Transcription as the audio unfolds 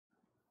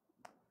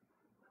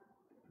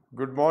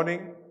Good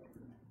morning.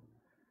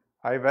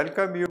 I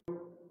welcome you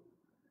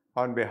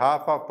on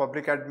behalf of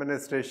Public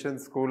Administration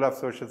School of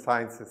Social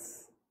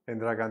Sciences,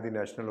 Indira Gandhi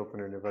National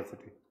Open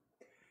University.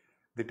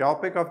 The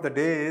topic of the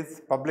day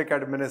is public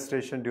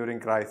administration during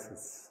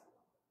crisis.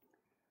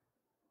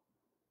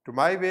 To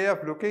my way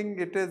of looking,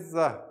 it is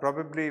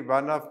probably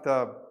one of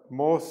the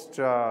most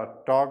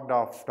talked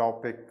of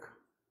topic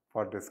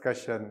for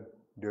discussion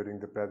during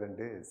the present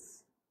days.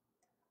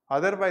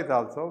 Otherwise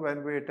also,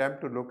 when we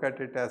attempt to look at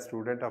it as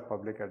student of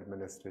public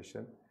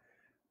administration,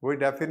 we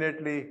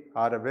definitely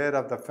are aware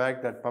of the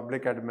fact that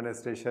public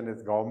administration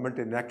is government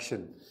in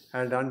action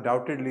and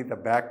undoubtedly the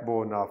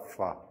backbone of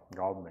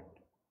government.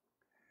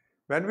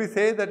 When we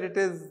say that it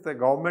is the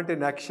government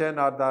in action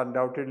or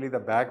undoubtedly the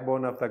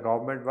backbone of the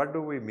government, what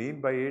do we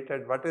mean by it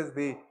and what is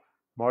the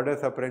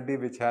modus operandi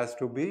which has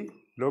to be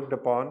looked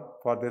upon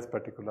for this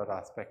particular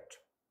aspect?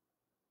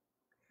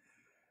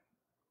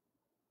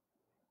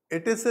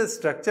 It is a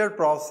structured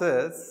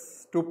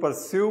process to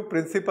pursue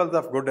principles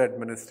of good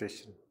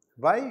administration.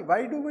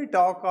 Why do we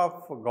talk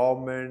of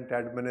government,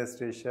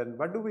 administration?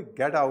 What do we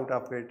get out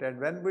of it? And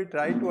when we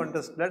try to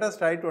understand, let us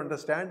try to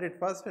understand it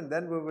first and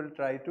then we will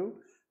try to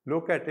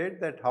look at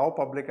it that how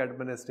public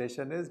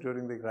administration is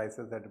during the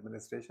crisis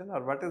administration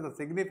or what is the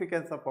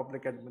significance of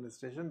public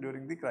administration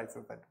during the crisis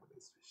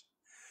administration.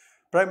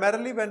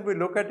 Primarily when we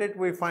look at it,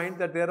 we find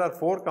that there are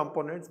four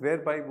components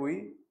whereby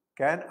we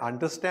can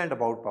understand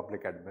about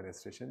public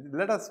administration.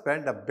 Let us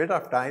spend a bit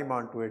of time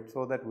onto it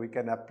so that we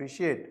can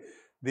appreciate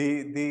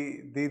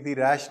the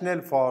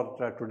rationale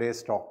for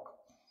today's talk.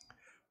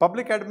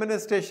 Public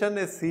administration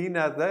is seen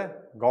as a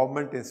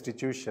government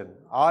institution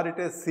or it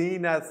is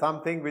seen as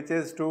something which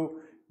is to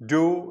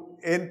do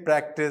in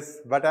practice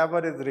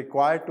whatever is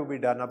required to be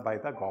done up by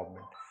the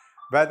government.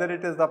 Whether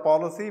it is the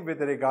policy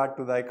with regard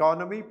to the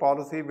economy,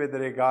 policy with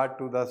regard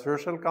to the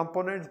social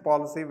components,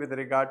 policy with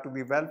regard to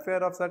the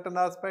welfare of certain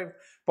aspects,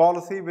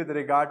 policy with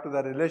regard to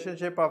the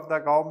relationship of the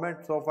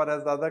government so far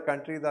as the other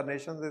countries or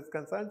nations is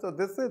concerned. So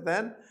this is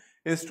an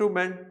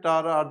instrument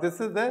or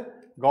this is a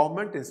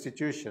government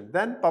institution.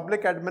 Then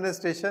public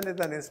administration is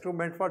an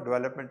instrument for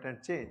development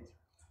and change.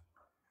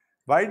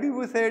 Why do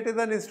we say it is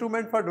an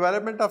instrument for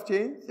development of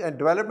change and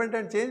development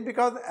and change?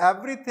 Because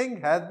everything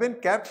has been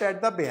kept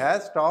at the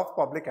behest of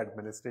public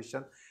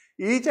administration.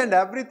 Each and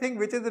everything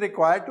which is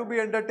required to be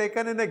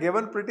undertaken in a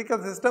given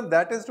political system,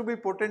 that is to be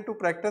put into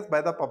practice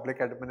by the public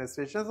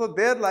administration. So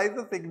there lies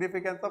the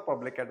significance of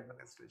public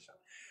administration.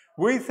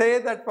 We say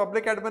that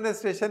public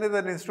administration is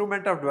an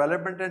instrument of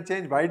development and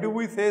change. Why do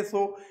we say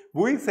so?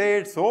 We say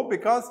it so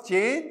because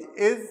change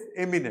is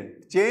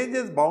imminent. Change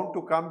is bound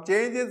to come.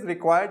 Change is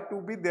required to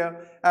be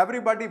there.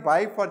 Everybody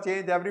vies for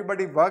change.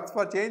 Everybody works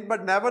for change.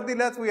 But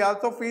nevertheless, we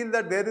also feel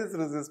that there is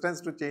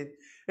resistance to change.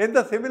 In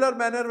the similar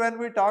manner, when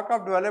we talk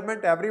of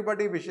development,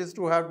 everybody wishes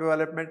to have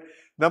development.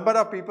 Number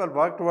of people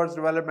work towards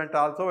development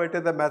also. It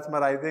is a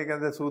mesmerizing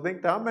and a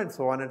soothing term and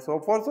so on and so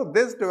forth. So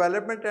this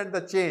development and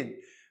the change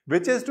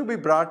which is to be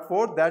brought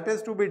forth, that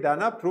is to be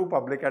done up through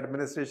public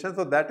administration.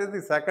 So that is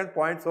the second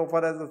point so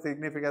far as the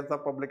significance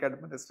of public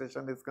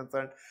administration is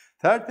concerned.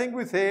 Third thing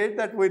we say is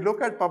that we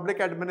look at public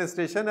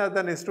administration as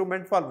an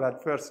instrument for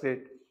welfare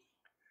state.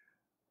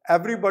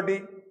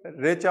 Everybody,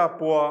 rich or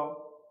poor,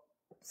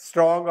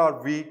 strong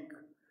or weak,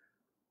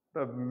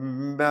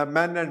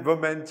 men and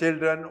women,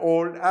 children,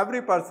 old,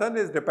 every person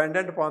is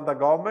dependent upon the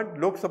government,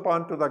 looks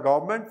upon to the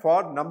government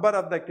for number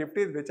of the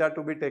activities which are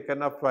to be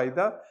taken up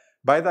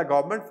by the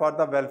government for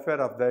the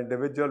welfare of the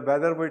individual,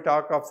 whether we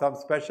talk of some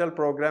special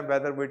program,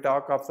 whether we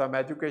talk of some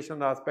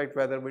education aspect,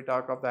 whether we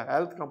talk of the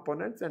health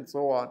components and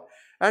so on.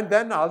 And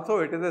then also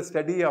it is a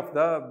study of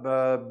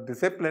the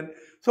discipline.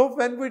 So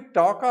when we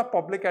talk of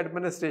public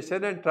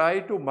administration and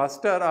try to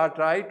muster or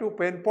try to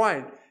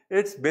pinpoint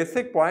its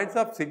basic points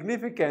of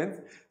significance,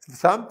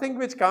 something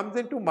which comes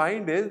into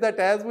mind is that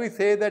as we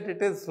say that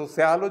it is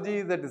sociology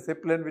is a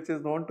discipline which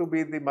is known to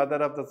be the mother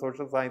of the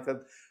social sciences.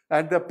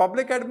 And the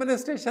public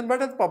administration,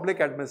 what is public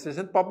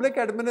administration? Public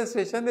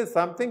administration is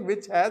something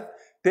which has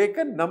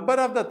taken number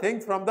of the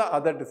things from the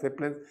other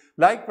disciplines.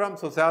 Like from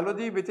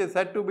sociology, which is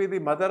said to be the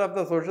mother of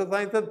the social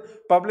sciences,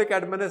 public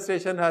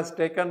administration has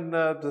taken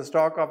the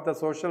stock of the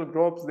social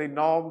groups, the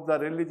norms, the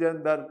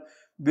religion,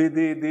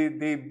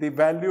 the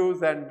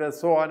values and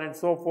so on and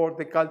so forth,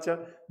 the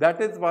culture.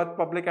 That is what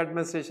public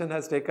administration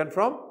has taken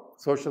from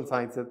social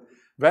sciences.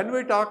 When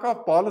we talk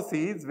of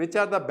policies which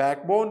are the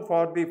backbone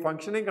for the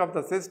functioning of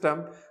the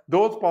system,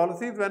 those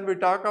policies, when we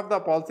talk of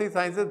the policy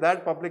sciences,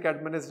 that public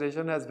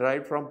administration has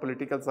derived from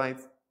political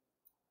science.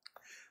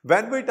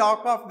 When we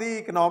talk of the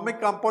economic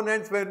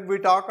components, when we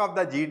talk of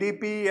the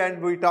GDP and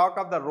we talk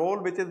of the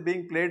role which is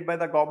being played by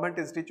the government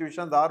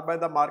institutions or by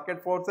the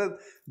market forces,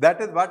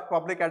 that is what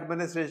public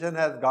administration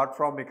has got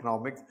from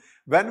economics.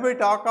 When we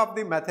talk of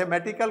the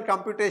mathematical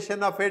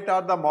computation of it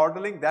or the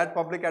modeling, that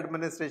public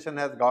administration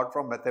has got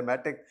from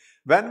mathematics.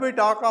 When we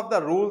talk of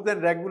the rules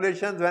and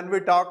regulations, when we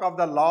talk of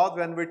the laws,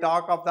 when we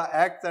talk of the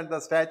acts and the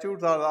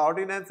statutes or the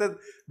ordinances,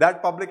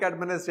 that public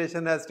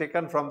administration has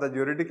taken from the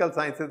juridical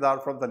sciences or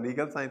from the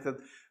legal sciences.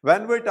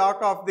 When we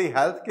talk of the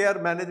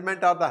healthcare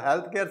management or the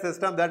healthcare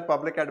system, that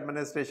public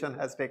administration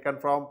has taken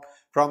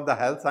from the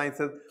health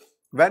sciences.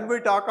 When we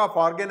talk of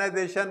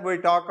organization, we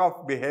talk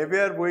of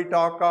behavior, we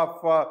talk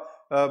of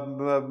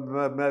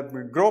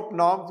group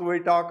norms, we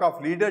talk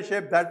of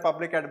leadership, that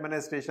public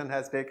administration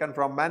has taken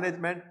from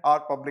management, or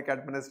public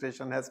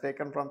administration has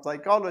taken from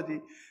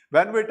psychology.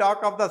 When we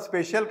talk of the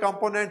spatial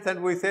components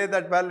and we say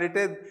that, well, it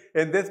is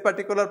in this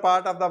particular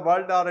part of the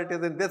world or it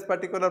is in this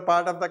particular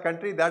part of the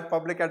country, that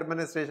public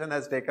administration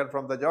has taken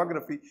from the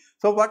geography.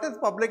 So what is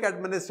public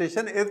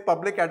administration? Is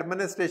public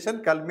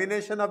administration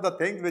culmination of the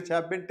things which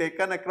have been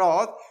taken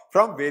across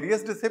from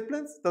various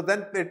disciplines? So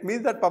then it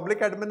means that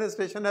public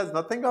administration has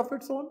nothing of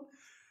its own.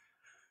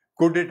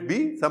 Could it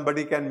be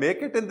somebody can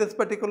make it in this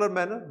particular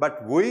manner?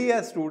 But we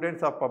as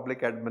students of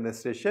public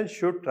administration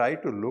should try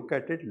to look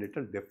at it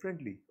little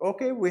differently.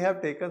 Okay, we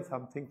have taken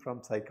something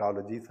from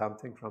psychology,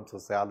 something from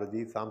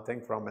sociology,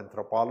 something from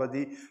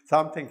anthropology,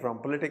 something from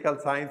political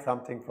science,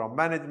 something from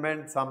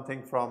management,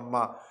 something from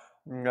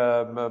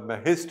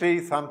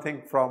history,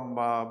 something from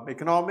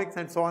economics,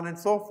 and so on and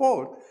so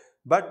forth.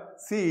 But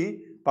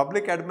see,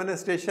 public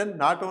administration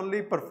not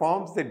only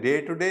performs the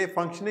day-to-day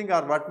functioning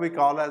or what we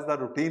call as the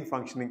routine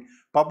functioning.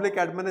 Public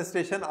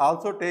administration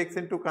also takes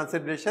into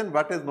consideration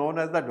what is known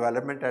as the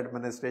development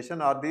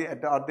administration, or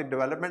the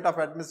development of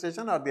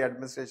administration, or the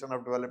administration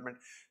of development.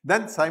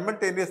 Then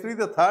simultaneously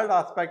the third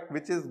aspect,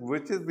 which is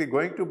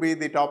going to be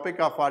the topic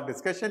of our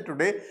discussion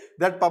today,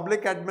 that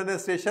public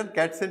administration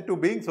gets into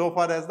being so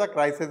far as the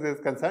crisis is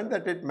concerned,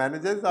 that it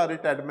manages or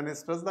it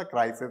administers the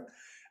crisis.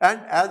 And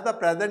as the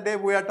present day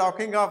we are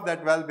talking of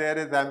that, well, there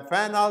is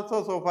Amphan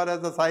also, so far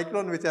as the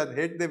cyclone which has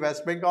hit the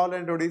West Bengal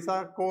and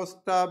Odisha coast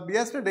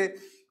yesterday.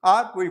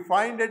 Or we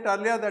find it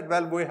earlier that,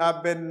 well, we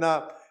have been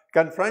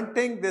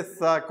confronting this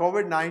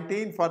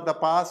COVID-19 for the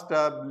past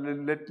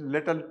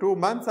little 2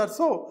 months or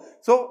so.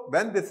 So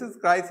when this is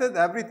crisis,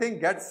 everything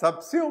gets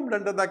subsumed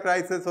under the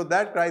crisis. So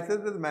that crisis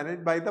is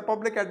managed by the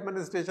public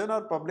administration,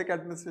 or public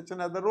administration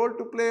has a role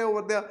to play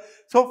over there.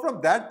 So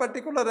from that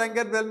particular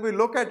angle, when we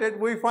look at it,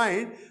 we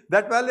find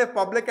that, well, if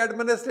public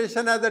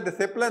administration as a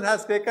discipline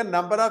has taken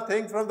number of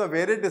things from the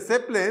various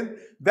disciplines,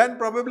 then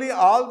probably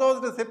all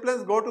those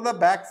disciplines go to the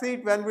back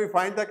seat when we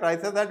find the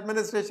crisis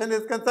administration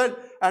is concerned,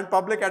 and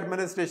public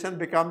administration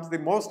becomes the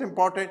most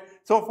important.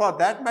 So for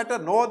that matter,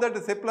 no other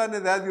discipline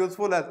is as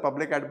useful as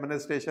public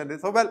administration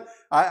is. So well,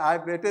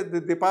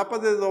 the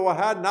purpose is over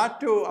here not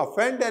to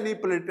offend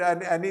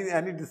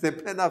any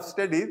discipline of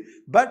studies,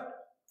 but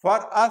for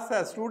us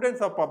as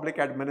students of public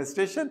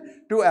administration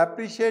to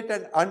appreciate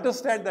and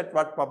understand that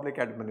what public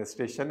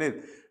administration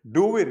is.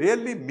 Do we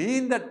really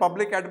mean that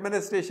public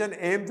administration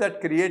aims at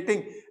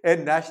creating a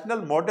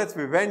national modus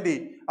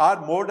vivendi,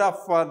 or mode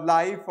of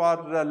life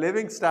or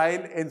living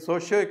style in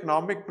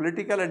socio-economic,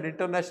 political and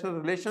international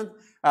relations?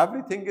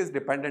 Everything is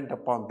dependent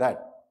upon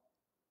that.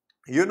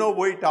 You know,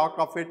 we talk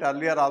of it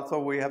earlier also,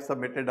 we have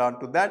submitted on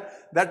to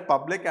that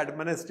public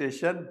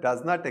administration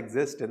does not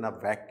exist in a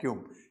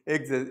vacuum.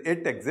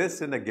 It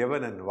exists in a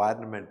given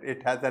environment.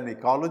 It has an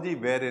ecology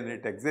wherein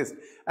it exists,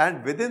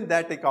 and within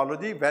that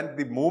ecology, when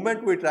the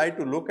moment we try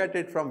to look at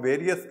it from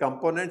various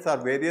components or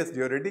various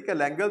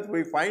juridical angles,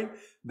 we find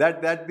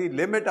that the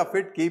limit of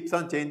it keeps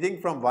on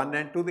changing from one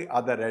end to the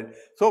other end.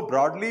 So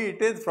broadly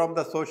it is from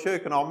the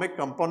socio-economic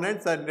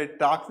components, and it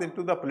talks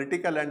into the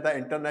political and the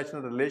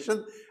international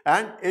relations,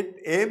 and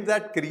it aims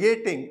at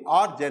creating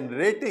or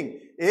generating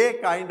a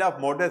kind of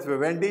modus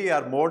vivendi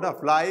or mode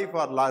of life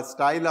or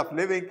style of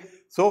living,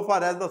 so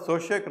far as the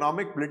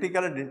socio-economic,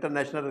 political and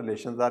international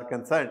relations are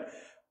concerned.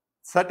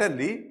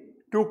 Certainly,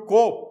 to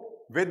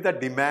cope with the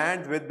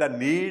demands, with the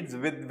needs,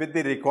 with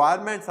the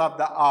requirements of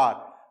the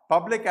hour,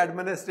 public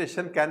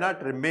administration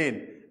cannot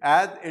remain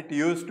as it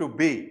used to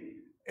be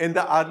in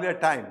the earlier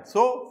time.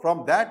 So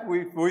from that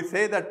we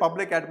say that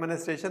public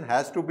administration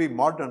has to be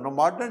modern. Now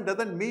modern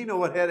doesn't mean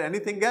over here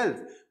anything else,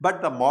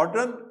 but the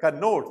modern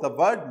connotes, the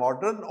word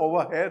modern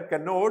over here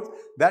connotes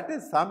that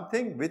is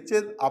something which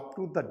is up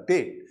to the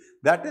date.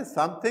 That is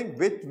something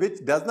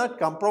which does not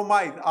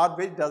compromise or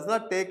which does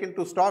not take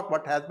into stock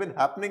what has been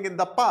happening in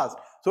the past.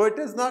 So it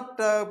is not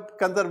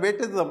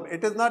conservatism,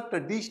 it is not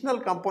traditional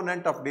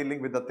component of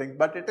dealing with the thing,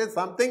 but it is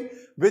something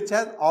which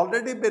has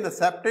already been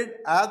accepted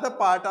as a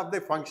part of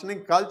the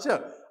functioning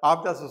culture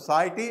of the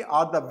society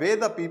or the way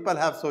the people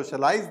have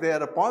socialized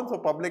thereupon. So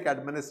public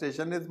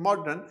administration is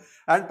modern,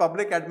 and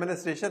public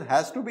administration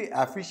has to be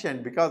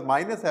efficient, because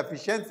minus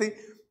efficiency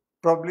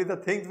probably the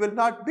things will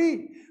not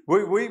be.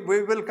 We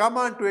will come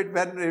on to it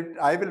when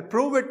I will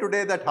prove it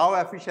today that how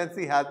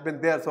efficiency has been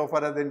there so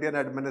far as Indian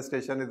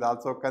administration is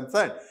also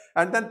concerned.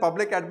 And then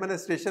public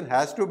administration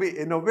has to be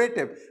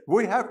innovative.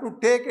 We have to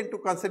take into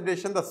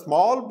consideration the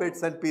small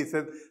bits and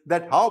pieces,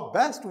 that how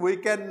best we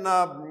can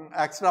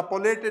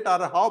extrapolate it, or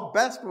how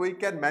best we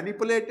can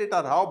manipulate it,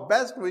 or how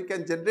best we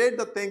can generate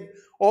the thing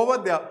over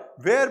there,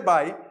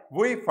 whereby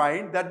we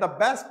find that the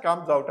best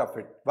comes out of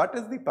it. What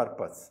is the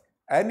purpose?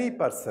 Any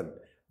person,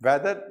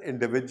 whether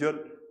individual,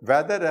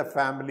 whether a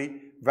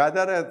family,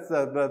 whether it's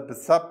a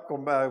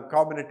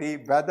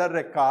sub-community, whether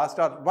a caste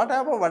or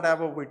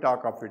whatever we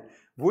talk of it,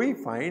 we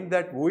find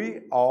that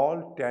we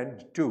all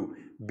tend to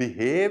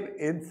behave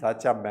in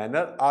such a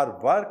manner or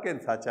work in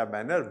such a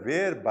manner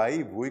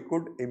whereby we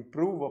could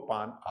improve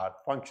upon our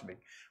functioning.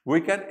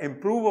 We can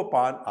improve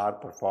upon our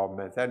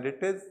performance, and it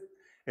is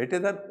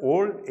an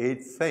old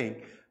age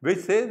saying which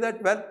says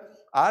that, well,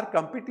 our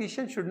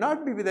competition should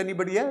not be with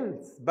anybody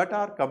else, but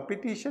our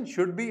competition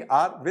should be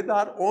with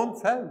our own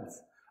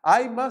selves.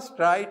 I must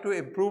try to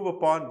improve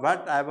upon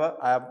whatever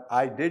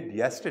I did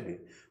yesterday.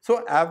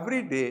 So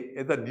every day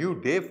is a new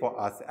day for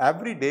us.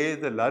 Every day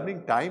is a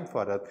learning time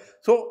for us.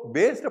 So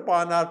based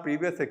upon our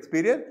previous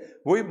experience,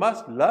 we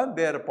must learn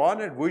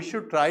thereupon, and we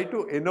should try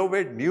to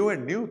innovate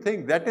new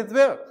things. That is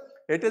where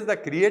it is the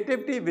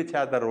creativity which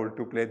has a role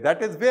to play.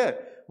 That is where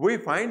we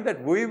find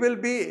that we will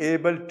be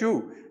able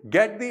to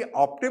get the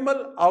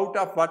optimal out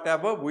of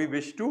whatever we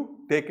wish to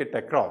take it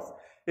across.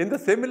 In the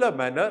similar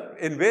manner,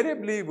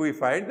 invariably we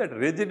find that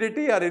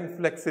rigidity or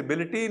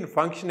inflexibility in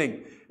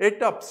functioning, it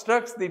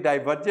obstructs the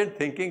divergent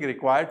thinking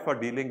required for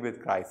dealing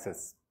with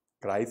crisis.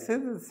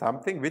 Crisis is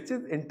something which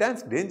is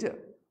intense danger.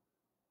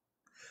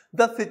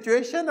 The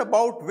situation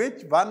about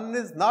which one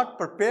is not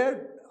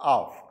prepared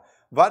of.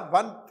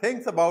 One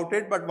thinks about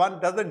it, but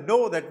one doesn't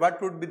know that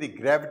what would be the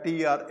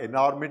gravity or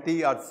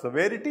enormity or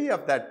severity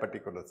of that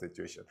particular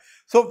situation.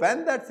 So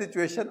when that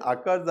situation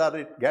occurs or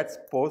it gets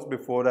posed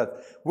before us,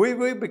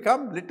 we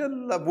become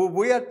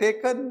we are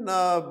taken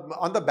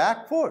on the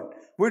back foot.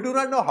 We do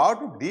not know how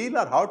to deal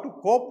or how to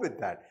cope with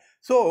that.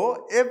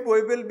 So if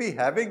we will be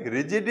having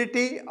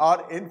rigidity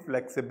or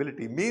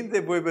inflexibility, means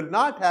if we will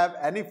not have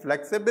any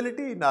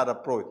flexibility in our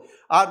approach,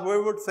 or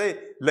we would say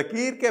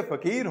लकीर के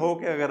फकीर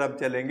होके अगर हम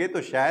चलेंगे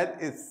तो शायद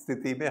इस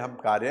स्थिति में हम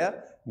कार्य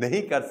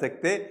नहीं कर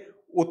सकते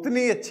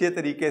उतनी अच्छे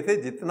तरीके से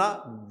जितना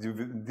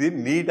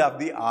नीड ऑफ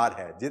द आवर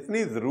है,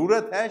 जितनी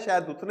ज़रूरत है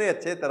शायद उतने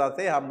अच्छे तरह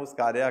से हम उस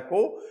कार्य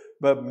को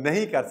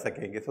नहीं कर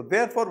सकेंगे. So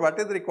therefore what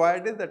is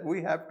required is that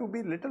we have to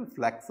be little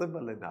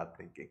flexible in our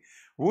thinking.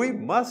 We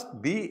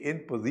must be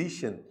in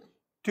position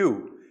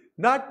to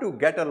not to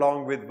get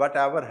along with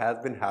whatever has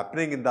been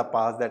happening in the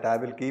past, that I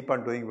will keep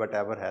on doing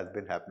whatever has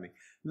been happening.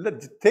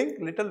 Think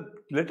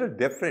little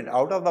different,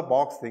 out of the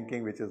box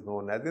thinking, which is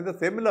known as. In the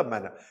similar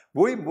manner,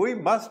 we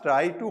must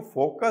try to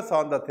focus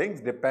on the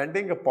things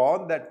depending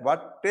upon that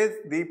what is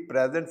the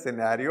present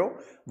scenario,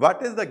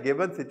 what is the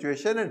given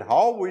situation, and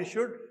how we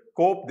should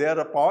cope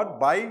thereupon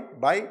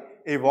by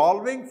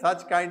evolving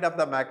such kind of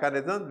the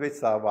mechanisms which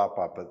serve our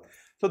purpose.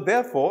 So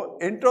therefore,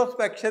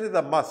 introspection is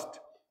a must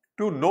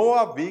to know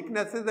our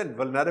weaknesses and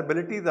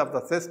vulnerabilities of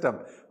the system,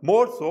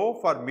 more so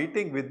for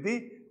meeting with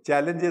the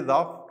challenges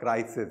of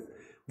crisis.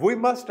 We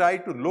must try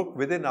to look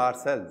within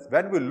ourselves.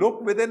 When we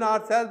look within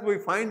ourselves, we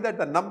find that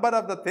the number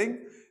of the things,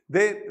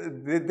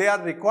 they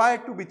are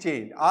required to be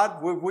changed,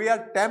 or we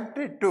are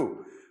tempted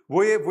to.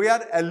 We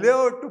are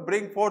allured to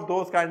bring forth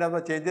those kind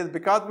of changes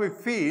because we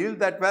feel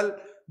that, well,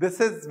 this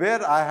is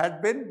where I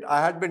had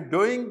been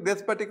doing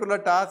this particular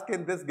task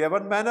in this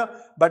given manner,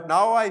 but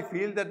now I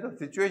feel that the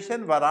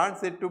situation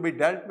warrants it to be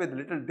dealt with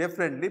little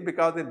differently,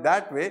 because in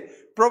that way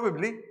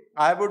probably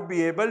I would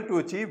be able to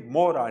achieve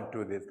more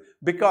onto this.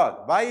 Because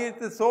why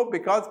it is so?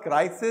 Because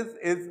crisis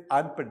is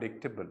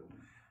unpredictable.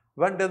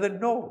 One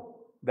doesn't know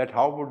that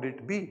how would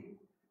it be,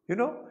 you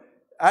know.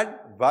 And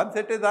once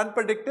it is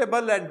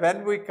unpredictable, and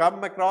when we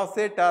come across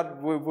it or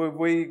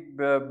we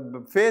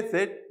face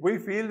it, we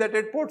feel that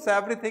it puts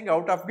everything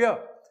out of gear.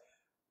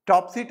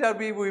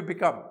 Topsy-turvy we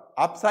become.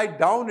 Upside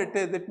down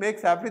it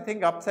makes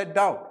everything upside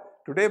down.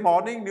 Today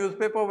morning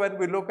newspaper, when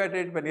we look at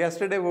it, when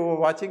yesterday we were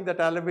watching the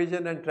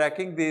television and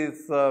tracking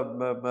this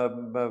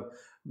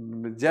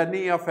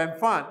journey of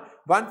MPA,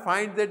 one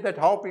finds it that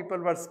how people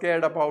were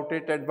scared about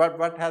it and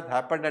what has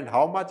happened and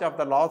how much of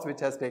the loss which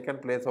has taken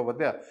place over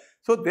there.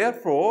 So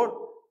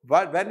therefore,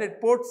 when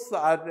it puts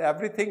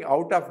everything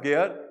out of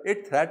gear,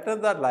 it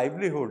threatens our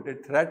livelihood,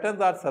 it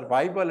threatens our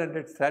survival, and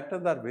it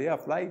threatens our way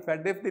of life.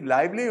 And if the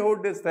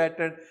livelihood is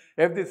threatened,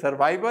 if the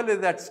survival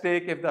is at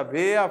stake, if the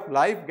way of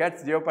life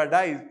gets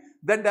jeopardized,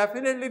 then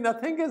definitely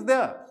nothing is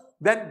there.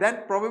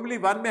 Then probably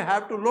one may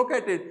have to look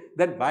at it.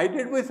 Then why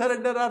did we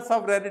surrender our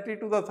sovereignty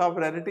to the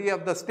sovereignty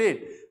of the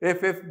state? If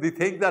the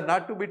things are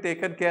not to be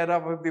taken care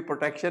of, if the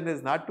protection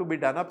is not to be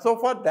done up. So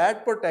for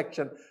that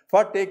protection,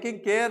 for taking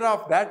care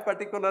of that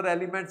particular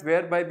elements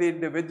whereby the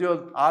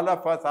individuals, all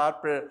of us are,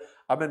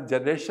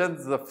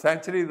 generations of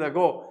centuries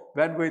ago,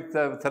 when we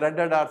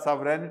surrendered our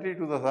sovereignty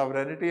to the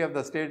sovereignty of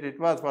the state, it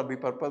was for the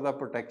purpose of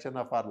protection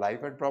of our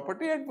life and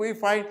property, and we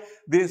find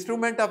the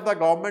instrument of the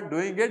government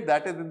doing it,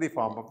 that is in the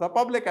form of the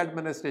public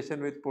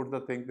administration, which puts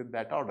the things in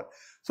that order.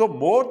 So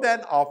more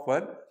than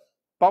often,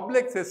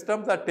 public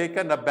systems are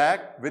taken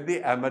aback with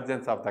the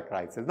emergence of the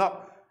crisis.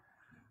 Now,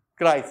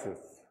 crisis.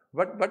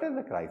 What is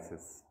the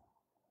crisis?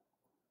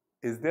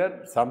 Is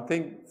there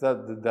something,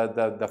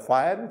 the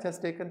fire which has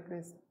taken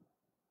place?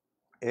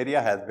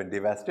 area has been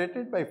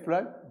devastated by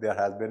flood, there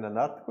has been an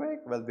earthquake,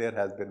 well, there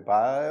has been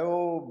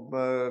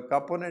bio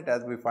component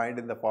as we find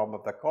in the form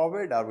of the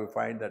COVID, or we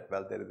find that,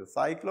 well, there is a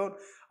cyclone,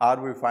 or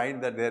we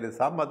find that there is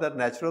some other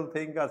natural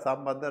thing or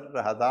some other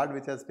hazard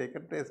which has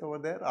taken place over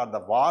there, or the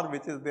war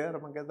which is there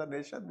among the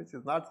nation, which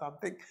is not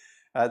something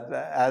as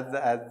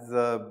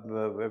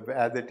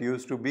it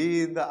used to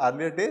be in the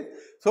earlier days.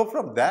 So,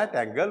 from that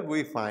angle,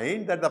 we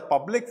find that the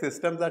public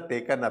systems are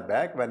taken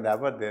aback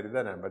whenever there is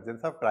an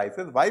emergence of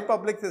crisis. Why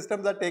public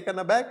systems are taken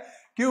aback?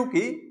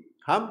 क्योंकि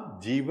हम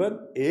जीवन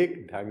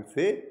एक ढंग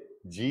से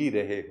जी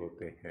रहे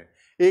होते हैं,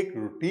 एक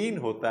रूटीन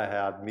होता है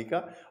आदमी का,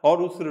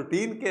 और उस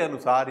रूटीन के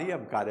अनुसार ही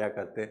हम कार्य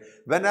करते हैं.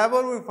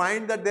 Whenever we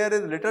find that there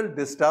is little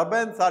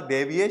disturbance or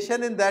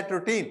deviation in that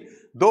routine,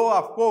 though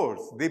of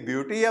course the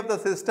beauty of the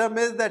system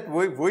is that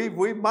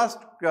we must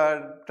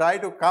try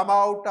to come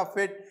out of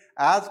it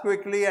as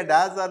quickly and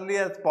as early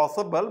as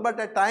possible, but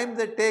at times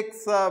it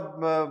takes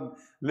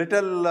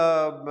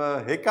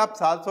little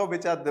hiccups also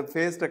which are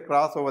faced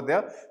across over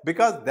there,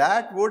 because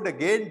that would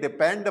again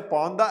depend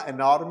upon the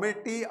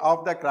enormity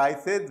of the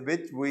crisis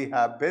which we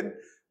have been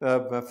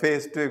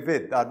faced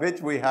with, or which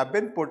we have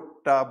been put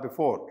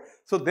before.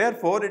 So,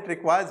 therefore, it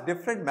requires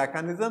different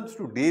mechanisms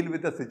to deal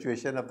with the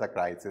situation of the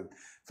crisis.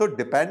 So,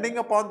 depending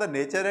upon the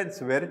nature and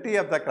severity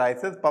of the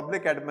crisis,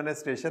 public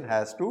administration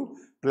has to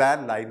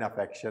plan line of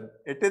action.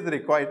 It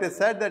is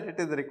said that it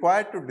is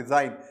required to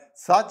design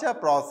such a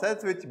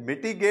process which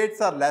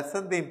mitigates or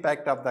lessens the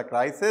impact of the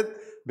crisis,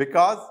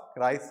 because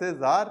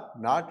crises are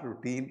not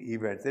routine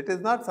events. It is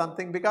not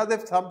something, because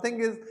if something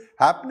is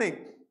happening,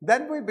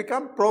 then we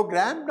become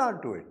programmed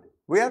onto it.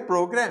 We are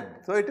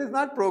programmed. So, it is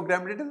not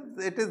programmed,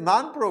 it is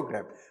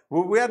non-programmed.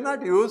 We are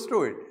not used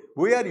to it.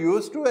 We are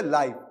used to a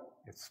life.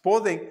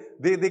 Supposing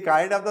the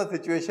kind of the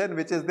situation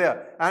which is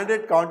there, and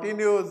it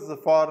continues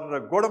for a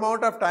good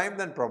amount of time,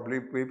 then probably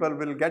people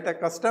will get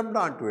accustomed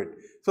onto it.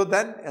 So,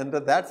 then under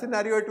that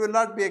scenario it will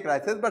not be a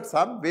crisis, but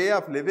some way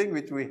of living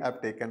which we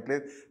have taken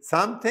place,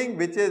 something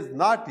which is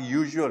not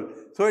usual.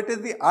 So, it is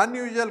the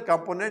unusual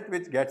component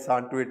which gets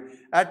onto it.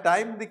 At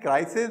times the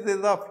crisis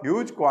is of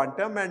huge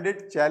quantum, and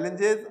it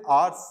challenges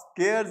or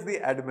scares the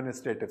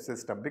administrative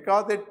system,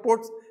 because it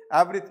puts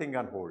everything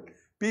on hold.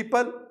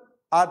 People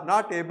are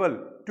not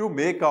able to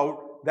make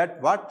out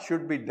that what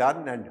should be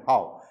done and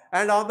how.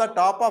 And on the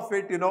top of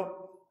it,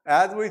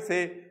 as we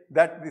say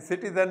that the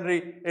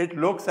citizenry, it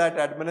looks at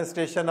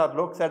administration or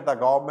looks at the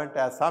government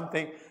as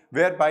something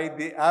whereby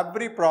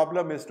every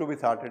problem is to be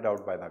sorted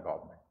out by the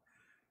government.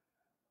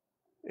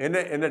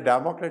 In a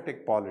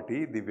democratic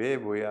polity, the way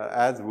we are,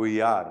 as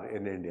we are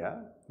in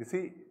India, you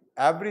see,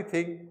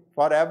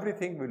 for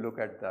everything we look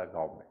at the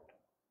government.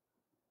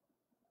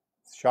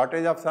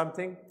 Shortage of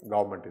something,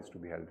 government is to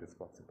be held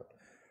responsible.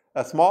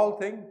 A small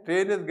thing,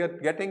 train is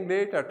getting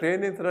late, a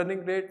train is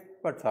running late,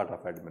 what sort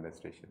of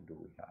administration do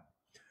we have?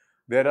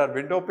 There are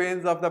window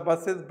panes of the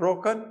buses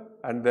broken,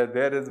 and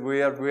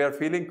we are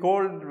feeling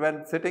cold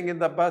when sitting in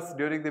the bus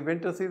during the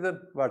winter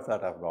season. What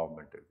sort of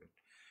government is it?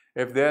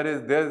 If there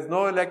is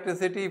no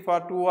electricity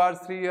for 2 hours,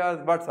 3 hours,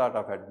 what sort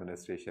of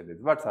administration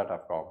is? What sort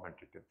of government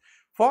it is?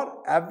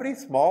 For every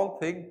small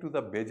thing to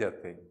the major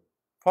thing,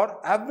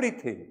 for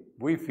everything,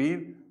 we feel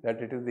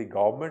that it is the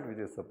government which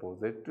is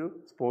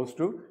supposed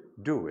to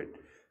do it.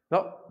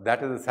 Now,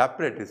 that is a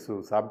separate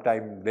issue.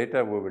 Sometime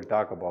later we will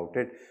talk about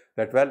it,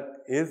 that, well,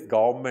 is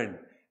government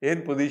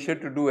in position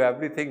to do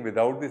everything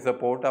without the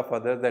support of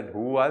others, and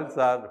who are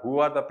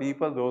the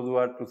people, those who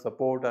are to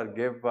support or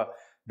give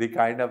the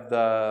kind of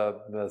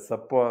the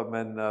support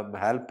and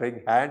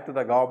helping hand to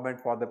the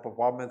government for the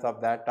performance of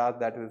that task?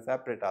 That is a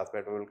separate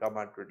aspect. We will come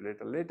on to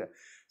it later.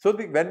 So,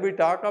 when we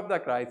talk of the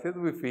crisis,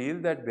 we feel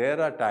that there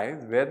are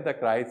times when the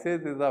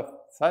crisis is of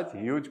such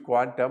huge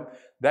quantum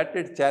that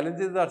it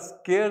challenges or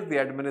scares the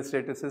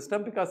administrative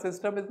system, because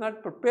system is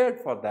not prepared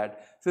for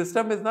that.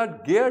 System is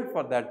not geared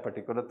for that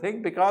particular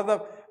thing because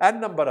of n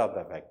number of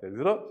the factors.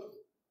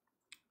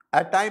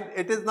 At times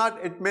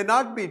it may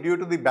not be due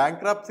to the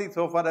bankruptcy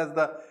so far as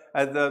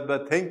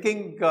the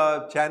thinking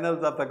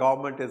channels of the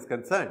government is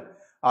concerned,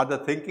 or the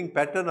thinking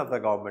pattern of the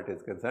government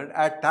is concerned.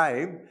 At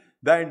times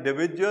the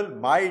individual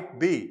might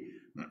be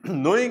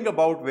knowing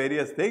about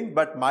various things,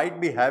 but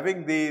might be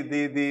having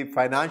the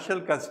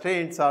financial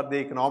constraints or the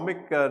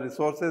economic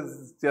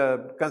resources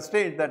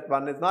constraints that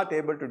one is not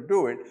able to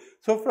do it.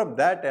 So, from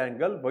that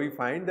angle, we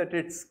find that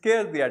it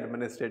scares the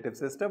administrative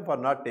system for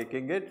not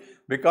taking it,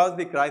 because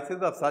the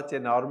crisis of such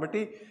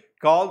enormity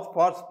calls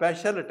for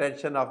special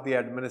attention of the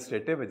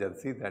administrative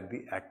agencies and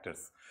the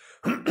actors.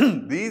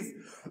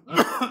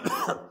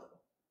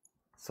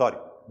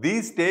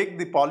 These take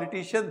the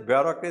politicians,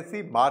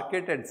 bureaucracy,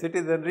 market and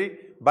citizenry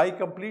by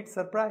complete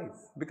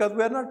surprise, because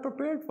we are not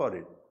prepared for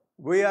it.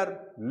 We are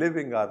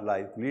living our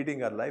life,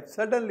 leading our life,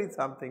 suddenly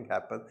something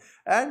happens,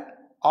 and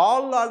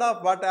all lot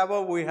of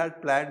whatever we had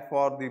planned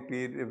for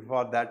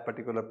that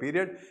particular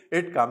period,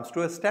 it comes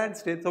to a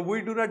standstill. So,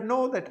 we do not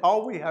know that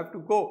how we have to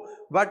go,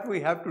 what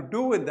we have to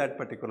do in that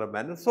particular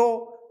manner.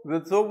 So,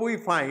 we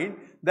find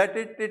that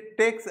it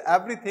takes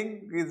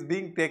everything is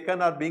being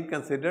taken or being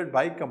considered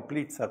by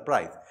complete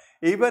surprise.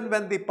 Even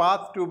when the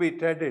path to be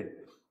treaded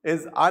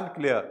is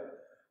unclear,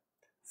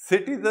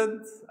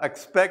 citizens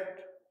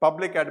expect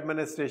public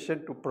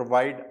administration to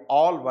provide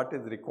all what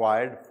is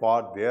required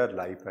for their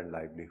life and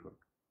livelihood.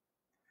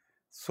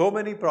 So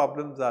many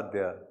problems are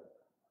there.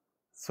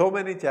 So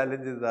many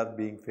challenges are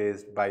being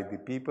faced by the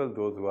people,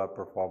 those who are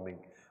performing.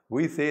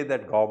 We say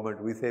that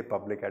government, we say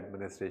public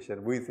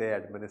administration, we say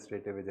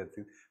administrative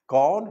agencies.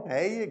 कौन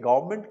है ये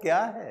government क्या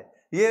है?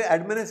 ये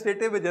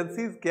administrative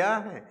agencies क्या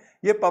हैं?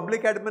 ये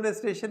public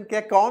administration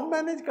क्या कौन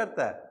manage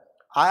करता है?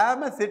 I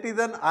am a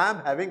citizen, I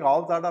am having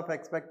all sort of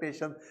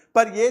expectations.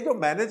 पर ये जो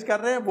manage कर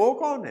रहे हैं वो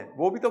कौन है?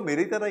 वो भी तो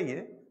मेरी तरह ही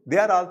है. They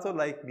are also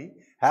like me.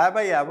 Have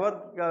I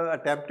ever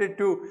attempted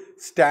to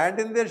stand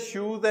in their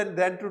shoes and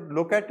then to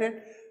look at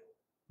it?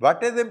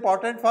 What is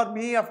important for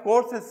me, of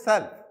course, is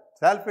self.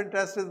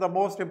 Self-interest is the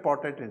most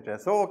important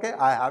interest. So, okay,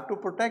 I have to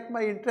protect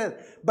my interest.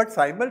 But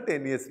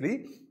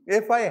simultaneously,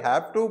 if I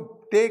have to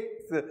take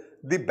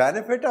the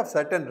benefit of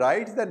certain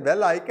rights, then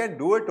well, I can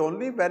do it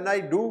only when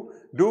I do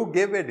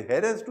give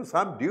adherence to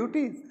some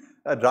duties.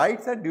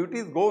 Rights and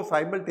duties go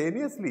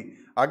simultaneously.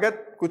 अगर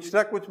कुछ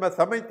ना कुछ मैं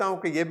समझता हूँ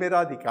कि ये मेरा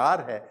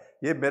अधिकार है,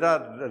 ये मेरा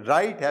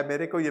राइट है,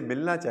 मेरे को ये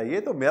मिलना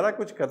चाहिए, तो मेरा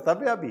कुछ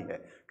कर्तव्य भी है.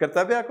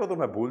 कर्तव्य को तो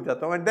मैं भूल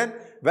जाता हूँ. And then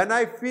when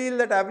I feel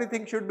that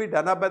everything should be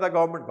done up by the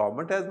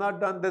government has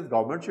not done this,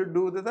 government should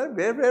do this,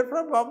 where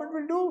from government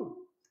will do?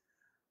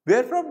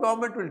 Where from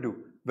government will do?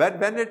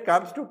 When it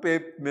comes to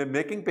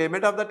making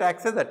payment of the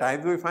taxes, at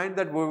times we find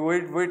that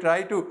we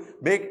try to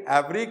make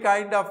every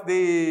kind of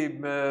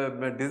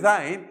the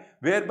design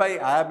whereby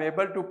I am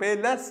able to pay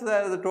less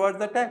towards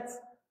the tax.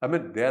 I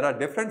mean, there are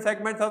different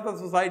segments of the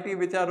society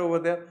which are over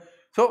there.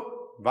 So,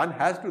 one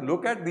has to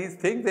look at these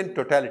things in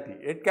totality.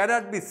 It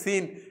cannot be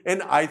seen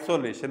in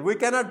isolation. We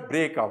cannot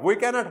break off. We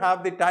cannot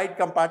have the tight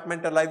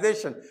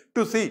compartmentalization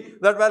to see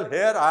that, well,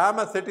 here I am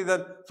a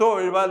citizen,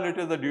 so, well, it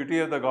is the duty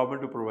of the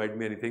government to provide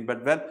me anything.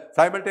 But, well,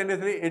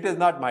 simultaneously, it is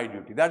not my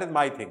duty. That is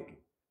my thinking.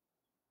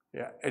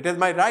 Yeah, it is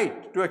my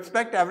right to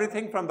expect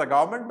everything from the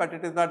government, but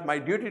it is not my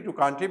duty to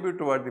contribute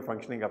towards the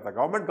functioning of the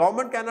government.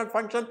 Government cannot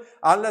function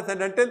unless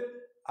and until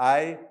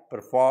I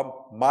perform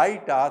my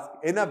task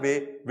in a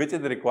way which is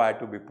required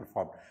to be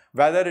performed.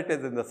 Whether it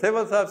is in the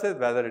civil services,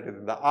 whether it is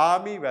in the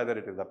army, whether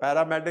it is the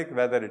paramedic,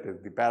 whether it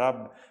is the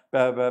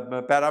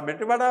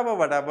paramilitary,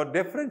 whatever,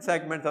 different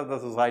segments of the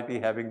society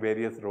having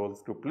various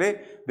roles to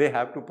play, they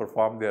have to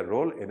perform their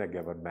role in a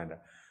given manner.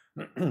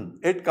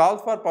 It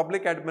calls for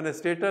public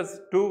administrators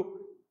to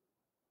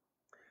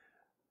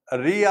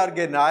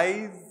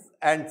reorganize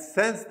and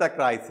sense the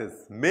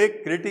crisis,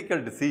 make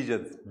critical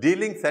decisions,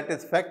 dealing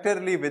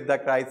satisfactorily with the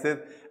crisis,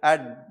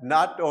 and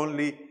not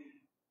only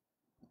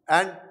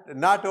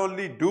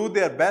do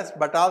their best,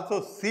 but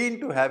also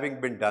seen to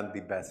having been done the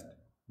best.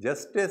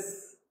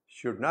 Justice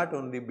should not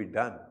only be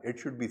done, it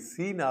should be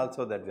seen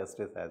also that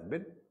justice has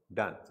been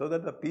done, so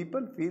that the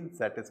people feel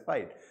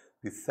satisfied.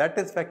 The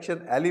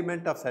satisfaction,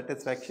 element of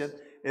satisfaction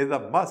is a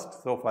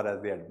must so far as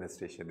the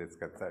administration is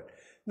concerned.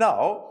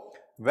 Now,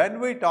 when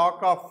we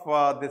talk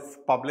of this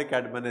public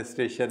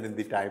administration in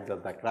the times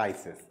of the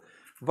crisis,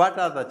 what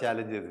are the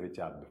challenges which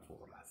are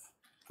before us?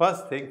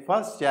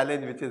 First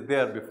challenge which is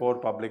there before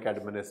public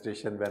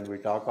administration when we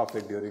talk of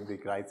it during the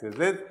crisis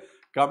is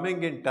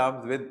coming in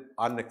terms with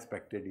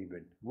unexpected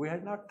event. We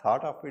had not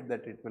thought of it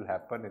that it will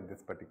happen in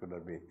this particular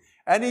way.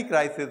 Any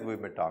crisis we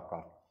may talk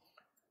of.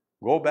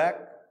 Go back,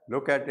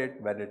 look at it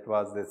when it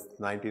was this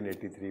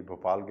 1983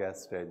 Bhopal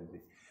gas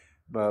tragedy.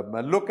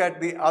 Look at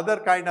the other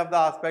kind of the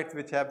aspects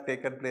which have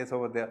taken place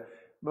over there.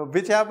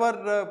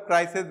 Whichever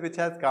crisis which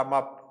has come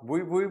up,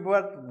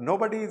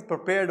 nobody is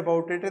prepared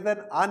about it. It is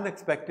an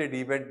unexpected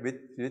event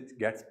which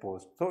gets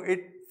posed. So,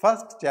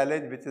 first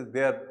challenge which is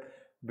there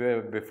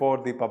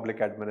before the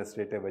public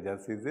administrative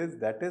agencies is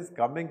that is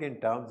coming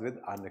in terms with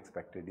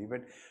unexpected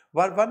event.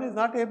 One is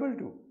not able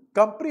to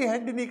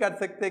comprehend नहीं कर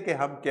सकते कि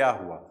हम क्या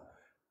हुआ,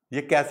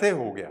 ये कैसे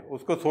हो गया,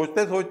 उसको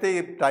सोचते सोचते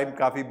ये टाइम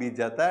काफ़ी बीत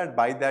जाता है, and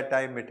by that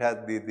time it has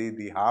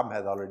the harm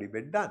has already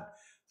been done.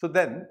 So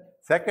then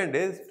second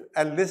is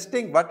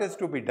enlisting what is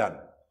to be done,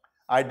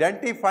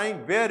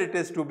 identifying where it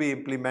is to be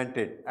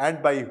implemented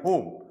and by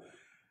whom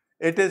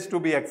it is to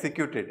be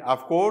executed,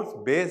 of course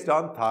based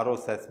on thorough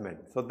assessment.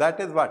 So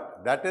that is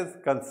what? That is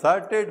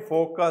concerted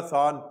focus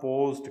on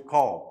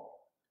post-com.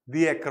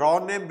 The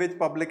acronym which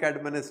public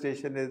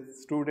administration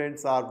is,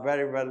 students are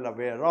very well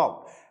aware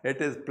of.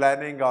 It is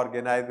planning,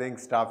 organizing,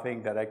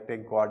 staffing,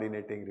 directing,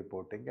 coordinating,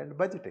 reporting and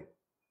budgeting.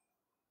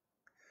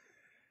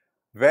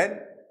 When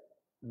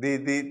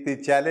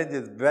the challenge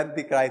is when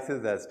the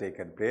crisis has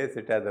taken place,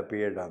 it has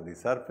appeared on the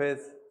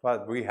surface,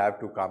 first we have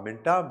to come in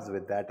terms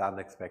with that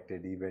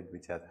unexpected event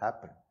which has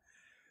happened.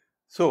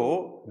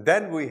 So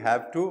then we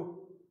have to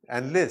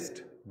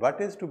enlist what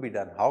is to be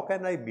done, how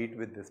can I meet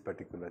with this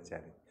particular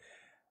challenge.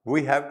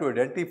 We have to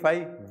identify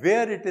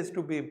where it is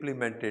to be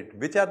implemented,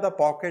 which are the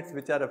pockets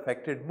which are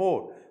affected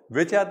more,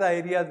 which are the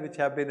areas which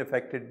have been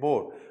affected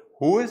more,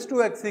 who is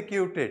to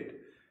execute it,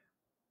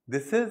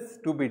 This is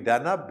to be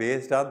done up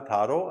based on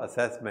thorough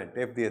assessment.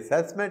 If the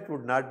assessment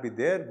would not be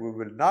there, we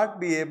will not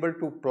be able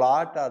to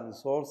plot our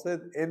resources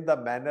in the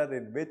manner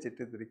in which it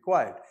is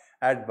required.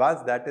 And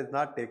once that is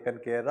not taken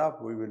care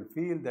of, we will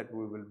feel that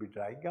we will be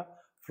drawing a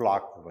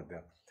flock over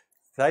there.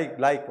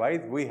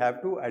 Likewise, we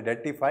have to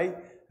identify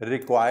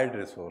required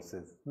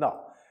resources.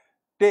 Now,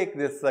 take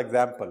this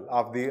example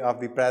of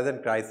the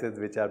present crisis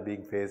which are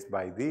being faced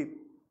by the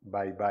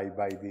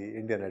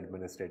Indian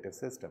administrative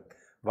system.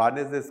 One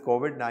is this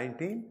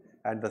COVID-19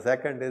 and the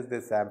second is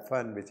this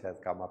MPA which has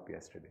come up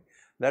yesterday.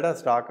 Let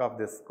us talk of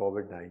this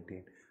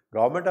COVID-19.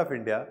 Government of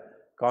India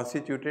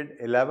constituted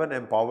 11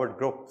 empowered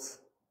groups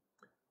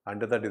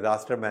under the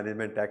Disaster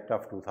Management Act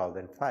of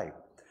 2005.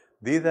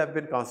 These have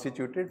been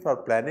constituted for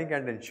planning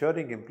and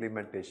ensuring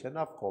implementation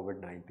of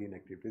COVID-19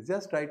 activities.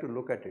 Just try to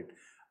look at it.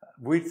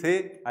 We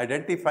say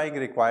identifying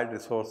required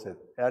resources,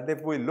 and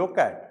if we look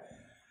at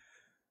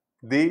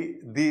this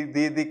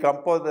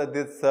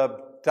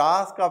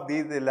task of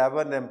these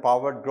 11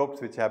 empowered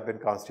groups which have been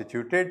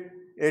constituted,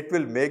 it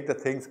will make the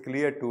things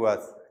clear to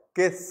us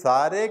कि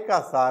सारे का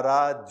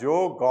सारा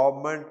जो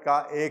government का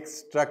एक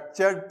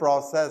structured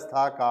process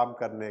था काम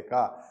करने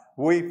का,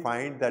 we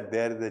find that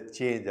there is a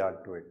change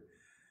onto it.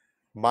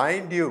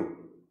 Mind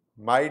you,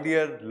 my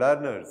dear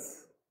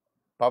learners,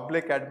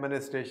 public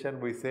administration,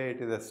 we say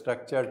it is a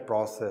structured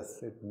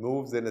process. It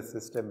moves in a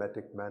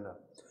systematic manner.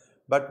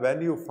 But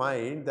when you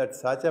find that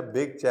such a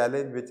big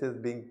challenge which is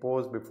being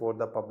posed before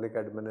the public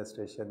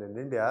administration in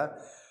India,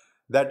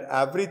 that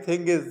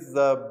everything is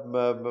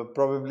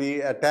probably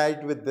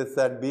attached with this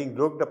and being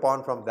looked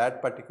upon from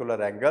that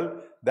particular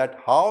angle, that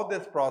how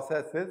this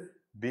process is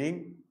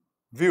being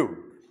viewed.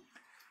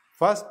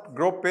 First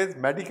group is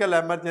Medical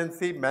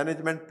Emergency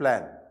Management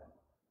Plan.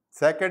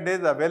 Second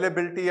is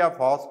availability of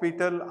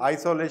hospital,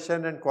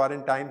 isolation and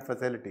quarantine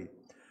facility.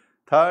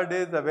 Third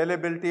is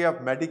availability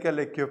of medical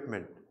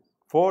equipment.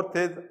 Fourth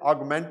is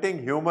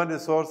augmenting human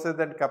resources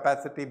and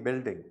capacity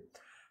building.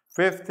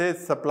 Fifth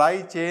is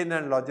supply chain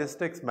and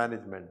logistics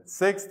management.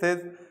 Sixth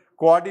is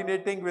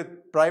coordinating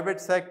with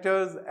private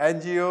sectors,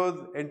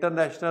 NGOs,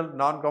 international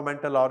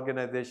non-governmental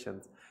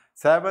organizations.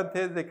 Seventh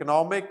is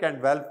economic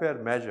and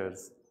welfare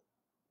measures.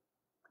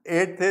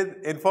 Eighth is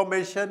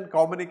information,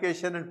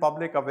 communication and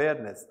public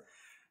awareness.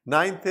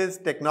 Ninth is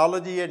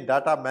technology and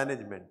data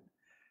management.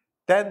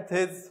 10th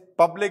is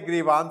public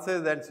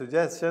grievances and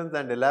suggestions,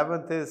 and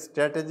 11th is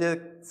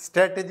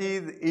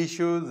strategies,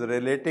 issues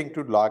relating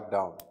to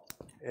lockdown.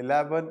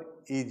 11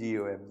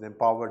 EGOMs,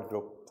 empowered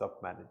groups of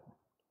management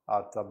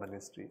or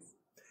sub-ministries.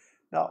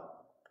 Now,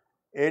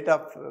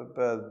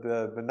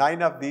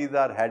 9 of these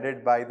are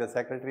headed by the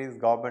secretaries,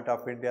 Government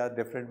of India,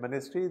 different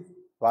ministries,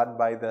 one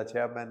by the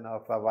chairman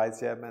of vice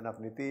chairman of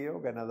Niti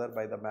Aayog, another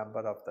by the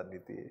member of the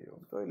Niti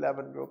Aayog. So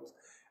 11 groups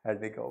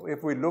had to go.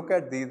 If we look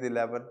at these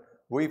 11,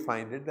 we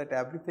find it that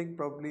everything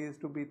probably is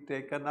to be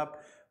taken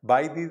up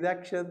by these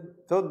actions.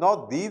 So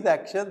now these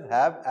actions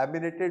have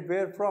emanated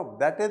where from?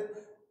 That is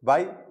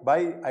by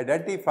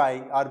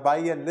identifying or by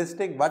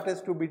enlisting what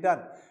is to be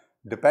done.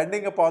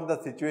 Depending upon the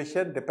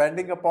situation,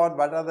 depending upon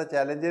what are the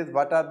challenges,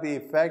 what are the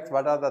effects,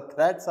 what are the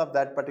threats of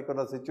that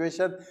particular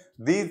situation,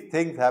 these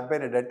things have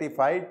been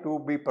identified to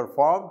be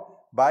performed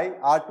by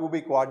or to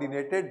be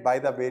coordinated by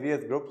the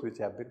various groups which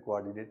have been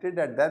coordinated,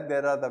 and then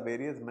there are the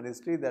various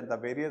ministries at the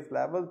various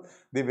levels,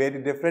 the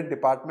very different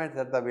departments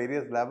at the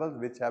various levels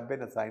which have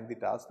been assigned the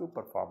task to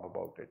perform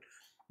about it.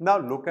 Now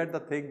look at the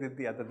things in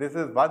the other. This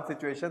is one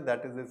situation,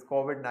 that is this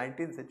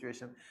COVID-19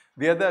 situation.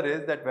 The other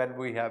is that when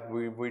we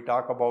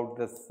talk about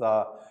this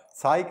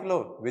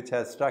cyclone which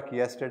has struck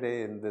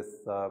yesterday in this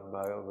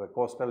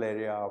coastal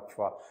area of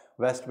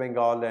West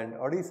Bengal and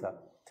Odisha.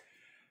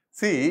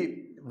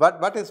 See,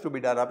 what is to be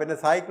done up in a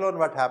cyclone?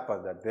 What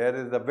happens? That there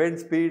is a wind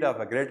speed of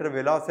a greater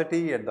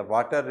velocity, and the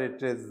water,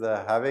 it is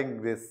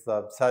having this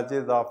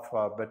surges of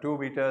 2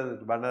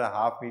 meters,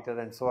 1.5 meters,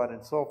 and so on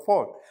and so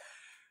forth.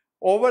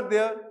 Over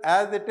there,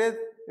 as it is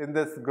in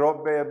this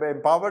group,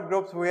 empowered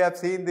groups, we have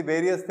seen the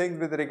various things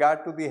with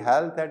regard to the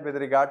health and with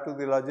regard to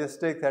the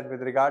logistics and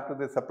with regard to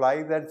the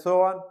supplies and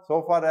so on.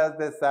 So far as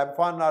the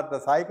Samphan or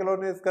the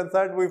cyclone is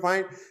concerned, we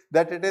find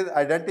that it is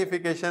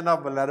identification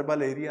of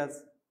vulnerable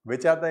areas.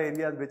 Which are the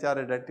areas which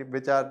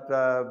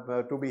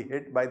are to be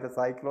hit by the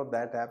cyclone,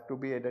 that have to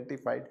be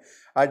identified.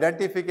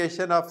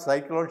 Identification of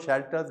cyclone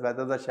shelters,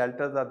 whether the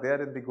shelters are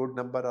there in the good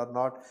number or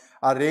not.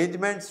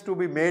 Arrangements to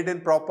be made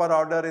in proper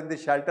order in the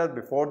shelters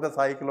before the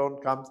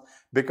cyclone comes,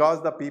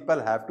 because the people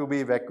have to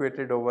be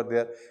evacuated over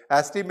there.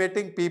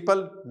 Estimating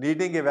people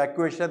needing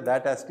evacuation,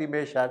 that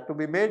estimate has to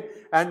be made,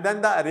 and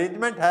then the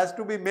arrangement has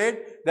to be made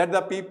that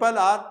the people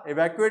are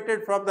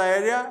evacuated from the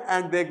area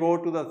and they go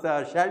to the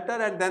shelter,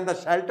 and then the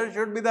shelter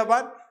should be the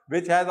one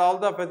which has all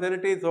the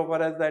facilities so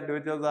far as the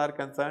individuals are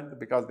concerned,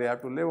 because they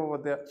have to live over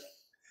there.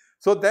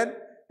 So then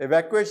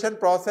evacuation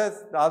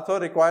process also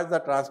requires the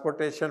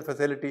transportation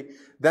facility.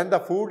 Then the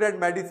food and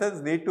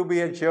medicines need to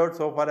be ensured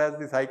so far as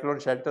the cyclone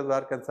shelters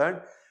are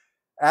concerned.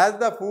 as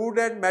the food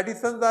and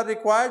medicines are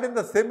required, in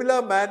the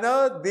similar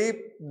manner,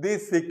 the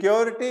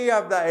security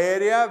of the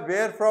area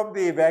where from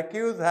the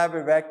evacuees have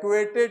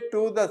evacuated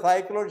to the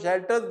cyclone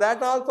shelters,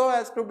 that also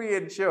has to be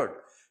ensured.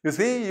 You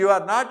see, you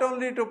are not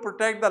only to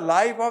protect the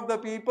life of the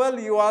people,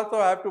 you also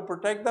have to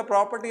protect the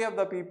property of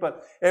the people.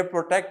 If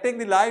protecting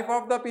the life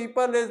of the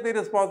people is the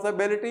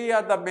responsibility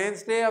or the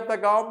mainstay of the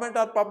government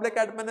or public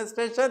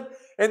administration,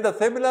 in the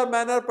similar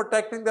manner,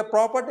 protecting the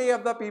property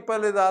of the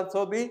people is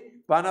also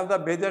one of the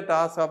major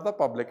tasks of the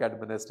public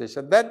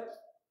administration. Then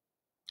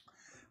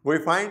we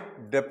find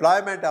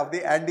deployment of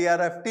the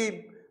NDRF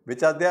team,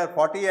 which are there.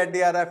 40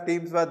 NDRF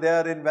teams were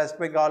there in West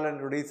Bengal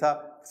and Odisha,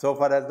 so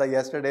far as the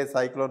yesterday's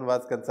cyclone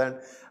was concerned.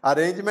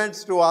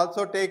 Arrangements to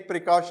also take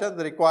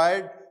precautions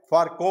required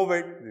for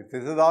COVID.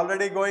 This is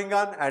already going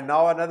on, and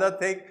now another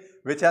thing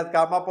which has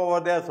come up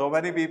over there, so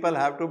many people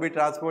have to be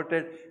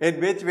transported.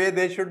 In which way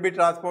they should be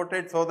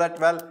transported, so that,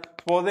 well,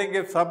 supposing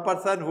if some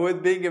person who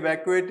is being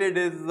evacuated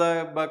is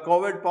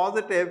COVID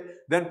positive,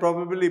 then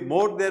probably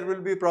more there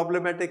will be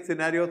problematic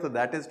scenarios, so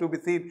that is to be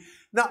seen.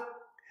 Now,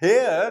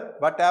 here,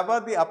 whatever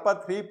the upper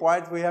 3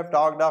 points we have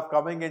talked of,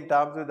 coming in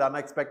terms with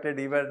unexpected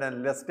event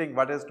and listing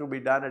what is to be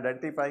done,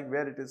 identifying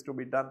where it is to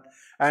be done,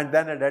 and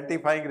then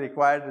identifying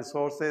required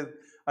resources,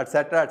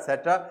 etc.,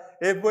 etc.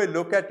 If we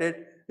look at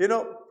it, you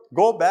know,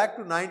 go back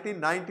to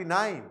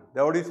 1999,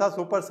 the Odisha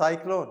super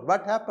cyclone.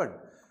 What happened?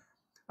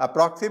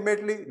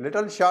 Approximately,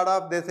 little short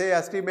of, they say,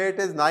 estimate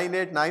is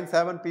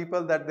 9897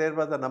 people that there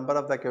was a number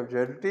of the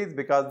casualties,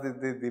 because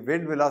the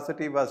wind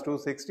velocity was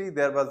 260,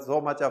 there was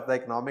so much of the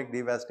economic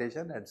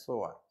devastation and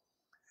so on.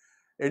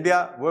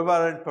 India, we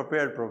weren't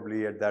prepared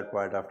probably at that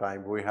point of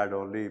time. We had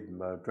only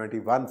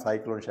 21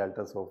 cyclone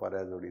shelters so far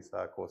as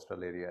Odisha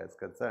coastal area is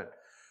concerned.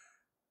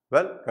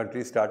 Well,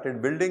 country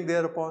started building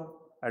thereupon.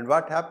 And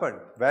what happened?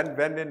 When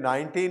in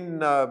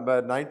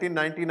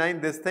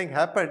 1999 this thing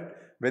happened,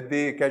 with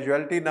the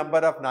casualty number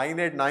of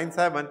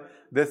 9897,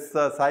 this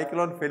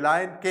cyclone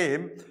feline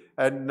came,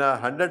 and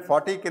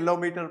 140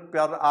 km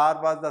per hour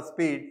was the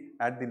speed,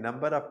 and the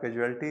number of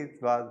casualties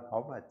was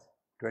how much?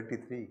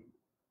 23.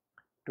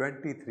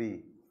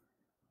 23.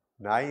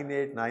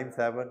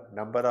 9897,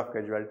 number of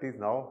casualties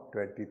now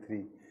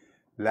 23.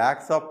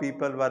 Lakhs of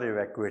people were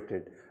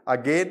evacuated.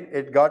 Again,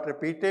 it got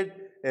repeated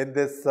in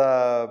this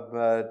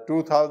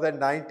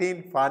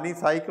 2019 Sahni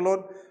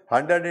cyclone,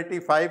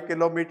 185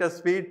 km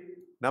speed.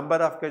 Number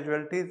of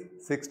casualties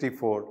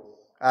 64.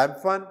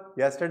 Amphan,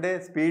 yesterday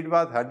speed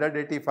was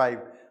 185.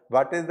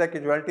 What is the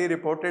casualty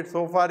reported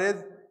so far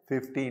is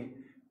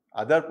 15.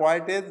 Other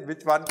point is,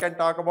 which one can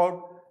talk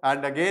about,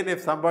 and again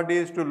if somebody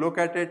is to look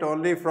at it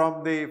only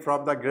from the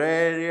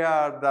grey area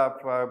or the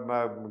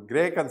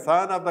grey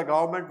concern of the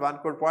government, one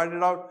could point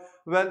it out,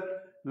 well,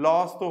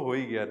 loss to ho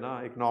hi gaya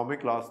na,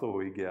 economic loss to ho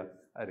hi gaya.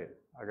 अरे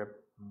अगर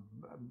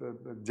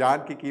जान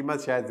की कीमत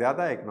शायद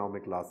ज़्यादा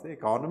economic loss है.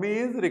 Economy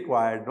is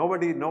required.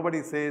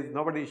 Nobody says,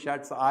 nobody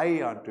shuts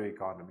eye onto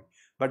economy.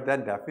 But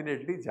then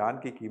definitely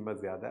जान की कीमत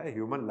ज़्यादा है.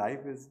 Human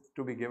life is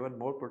to be given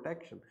more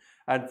protection.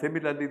 And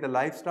similarly, the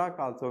livestock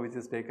also, which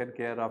is taken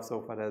care of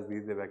so far as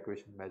these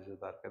evacuation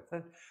measures are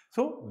concerned.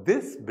 So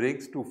this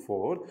brings to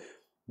forth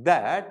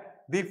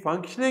that the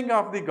functioning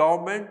of the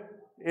government,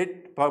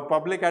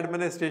 public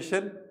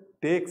administration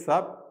takes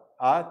up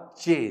a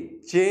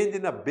change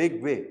in a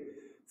big way.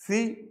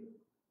 See,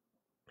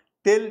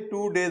 till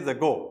 2 days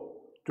ago,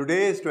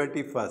 today is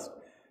 21st,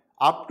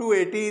 up to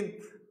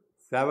 18th,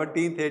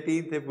 17th,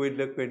 18th, if we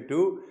look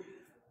into,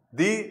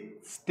 the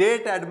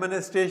state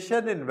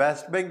administration in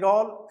West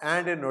Bengal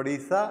and in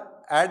Odisha,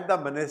 at the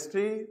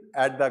ministry,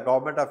 at the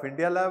Government of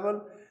India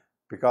level,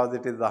 because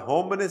it is the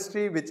Home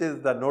Ministry, which is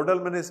the nodal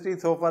ministry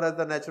so far as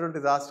the natural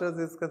disasters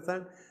is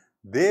concerned,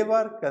 they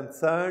were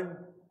concerned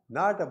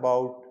not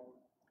about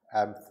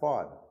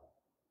Amphan,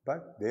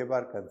 but they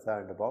were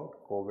concerned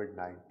about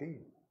COVID-19.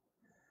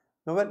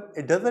 Now, well,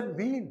 it doesn't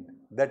mean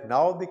that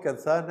now the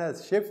concern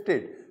has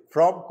shifted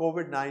from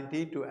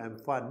COVID-19 to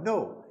Amphan.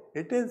 No,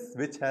 it is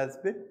which has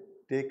been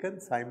taken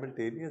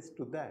simultaneous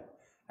to that.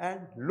 And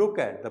look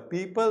at the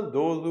people,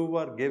 those who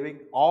were giving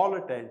all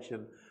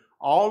attention,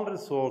 all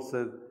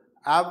resources,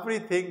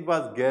 everything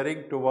was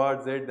gearing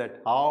towards it,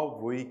 that how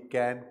we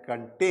can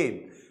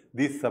contain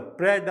the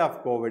spread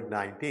of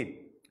COVID-19.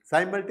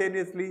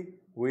 Simultaneously,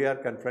 we are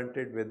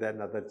confronted with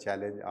another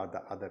challenge or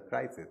the other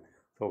crisis.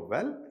 So,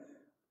 well,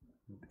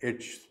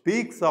 it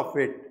speaks of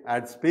it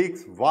and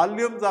speaks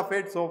volumes of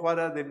it so far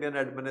as Indian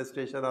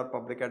administration or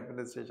public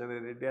administration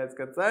in India is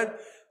concerned,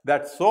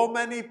 that so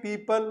many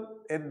people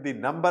in the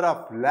number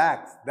of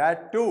lakhs,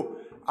 that too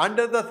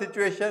under the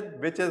situation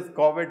which is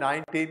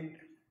COVID-19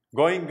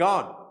 going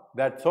on,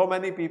 that so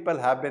many people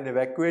have been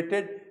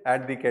evacuated,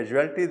 and the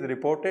casualties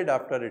reported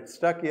after it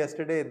struck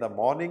yesterday in the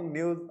morning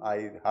news,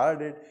 I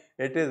heard it,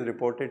 it is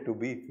reported to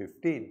be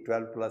 15,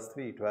 12 plus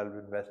 3, 12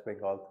 in West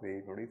Bengal, 3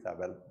 in Odisha.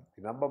 Well,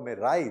 the number may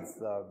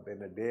rise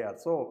in a day or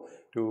so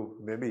to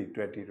maybe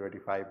 20,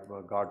 25,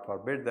 God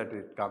forbid that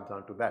it comes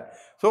on to that.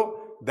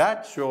 So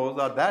that shows,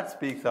 or that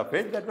speaks of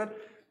it, that when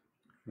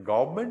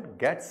government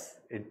gets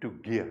into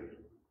gear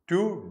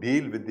to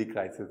deal with the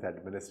crisis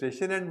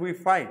administration, and we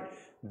find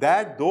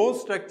that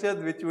those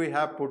structures which we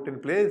have put in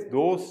place,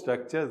 those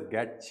structures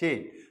get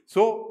changed.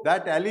 So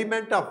that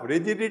element of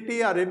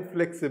rigidity or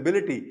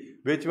inflexibility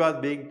which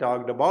was being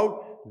talked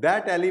about,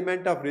 that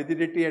element of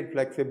rigidity and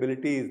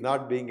flexibility is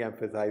not being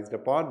emphasized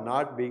upon,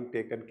 not being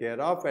taken care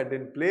of, and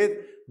in place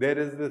there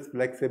is this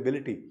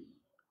flexibility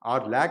or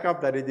lack of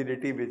the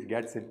rigidity which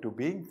gets into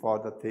being for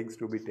the things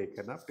to be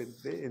taken up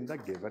in the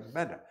given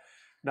manner.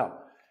 Now,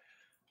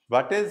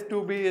 what is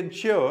to be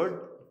ensured?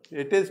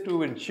 It is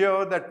to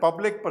ensure that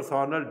public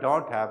personnel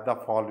don't have the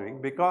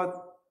following, because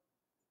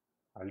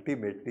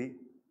ultimately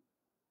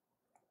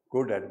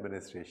good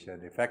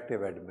administration,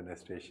 effective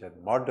administration,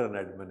 modern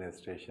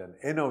administration,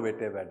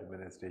 innovative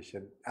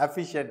administration,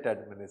 efficient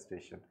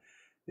administration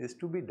is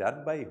to be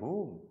done by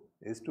whom?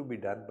 Is to be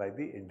done by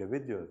the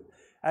individuals.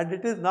 And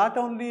it is not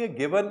only a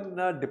given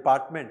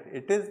department,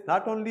 it is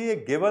not only a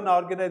given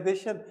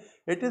organization,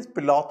 it is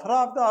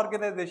plethora of the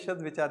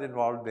organizations which are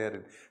involved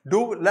therein.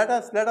 Let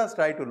us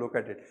try to look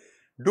at it.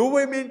 Do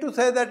we mean to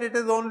say that it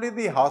is only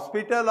the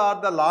hospital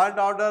or the law and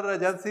order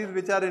agencies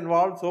which are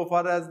involved so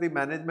far as the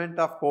management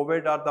of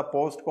COVID or the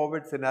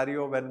post-COVID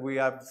scenario when we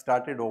have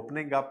started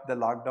opening up the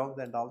lockdowns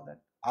and all that?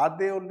 Are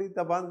they only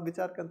the ones which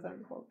are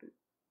concerned about it?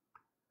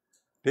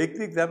 Take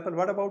the example,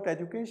 what about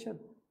education?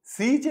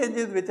 See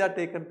changes which are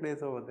taken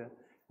place over there.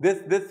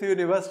 This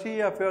university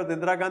of yours,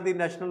 Indira Gandhi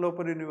National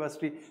Open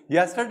University,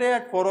 yesterday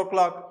at 4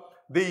 o'clock,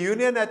 the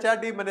Union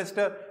HRD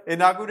Minister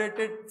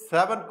inaugurated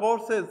 7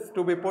 courses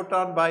to be put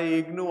on by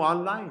IGNOU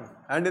online.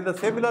 And in the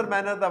similar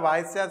manner, the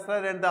Vice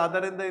Chancellor and the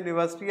other in the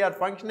university are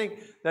functioning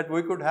that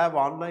we could have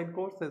online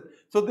courses.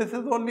 So this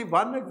is only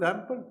one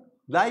example.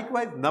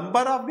 Likewise, number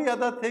of the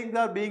other things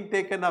are being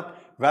taken up,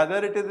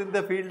 whether it is in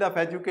the field of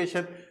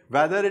education,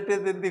 whether it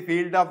is in the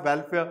field of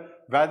welfare,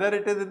 whether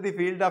it is in the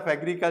field of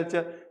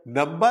agriculture.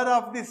 Number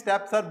of the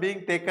steps are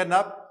being taken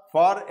up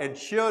for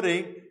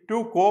ensuring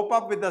to cope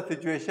up with the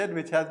situation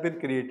which has been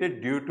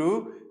created due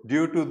to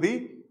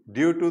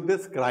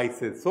this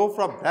crisis. So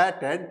from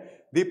that end,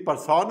 the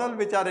personnel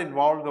which are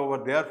involved over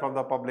there from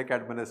the public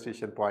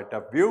administration point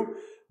of view,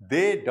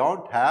 they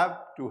don't have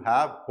to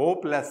have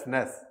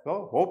hopelessness.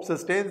 So hope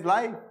sustains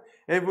life.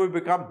 If we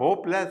become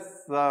hopeless,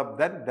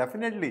 then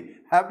definitely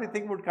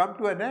everything would come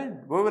to an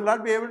end. We will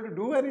not be able to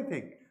do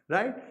anything,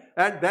 right?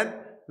 And then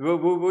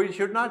we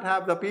should not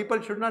have, the people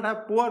should not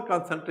have poor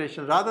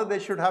concentration. Rather, they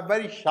should have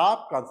very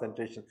sharp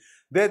concentration.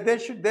 They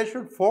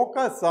should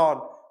focus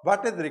on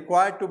what is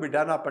required to be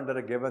done up under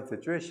a given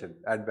situation.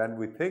 And when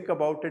we think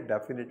about it,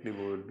 definitely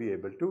we will be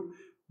able to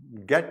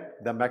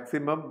get the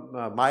maximum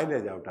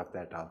mileage out of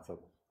that also.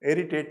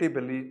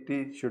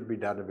 Irritability should be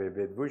done away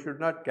with. We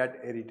should not get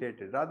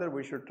irritated. Rather,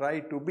 we should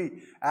try to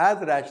be as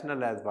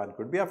rational as one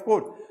could be. Of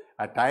course,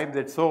 at times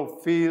it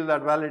so feels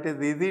that, well, it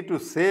is easy to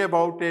say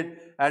about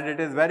it and it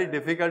is very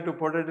difficult to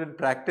put it in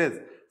practice.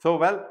 So,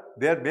 well,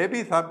 there may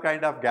be some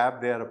kind of gap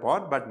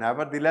thereupon, but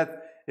nevertheless,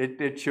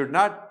 it should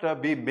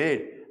not be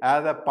made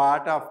as a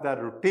part of the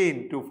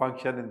routine to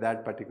function in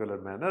that particular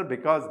manner,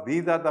 because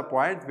these are the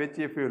points which,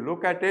 if you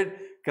look at it,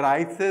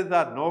 crisis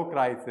or no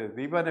crisis,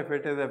 even if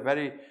it is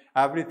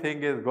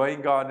everything is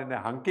going on in a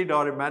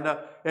hunky-dory manner,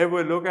 if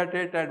we look at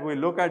it and we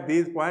look at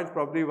these points,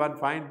 probably one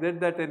finds it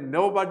that in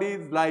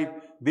nobody's life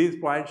these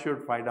points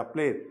should find a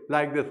place,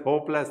 like this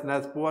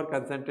hopelessness, poor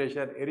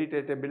concentration,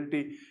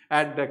 irritability,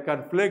 and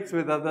conflicts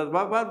with others.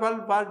 Well,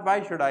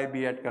 why should I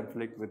be at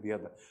conflict with the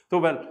other? So,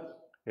 well,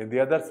 in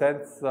the other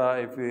sense,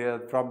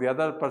 from the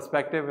other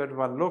perspective, if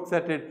one looks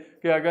at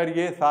it, कि अगर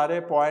ये सारे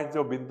points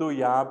जो बिंदु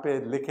यहाँ पे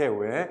लिखे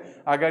हुए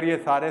हैं, अगर ये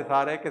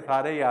सारे के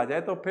सारे ही आ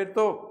जाए, तो फिर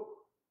तो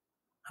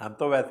हम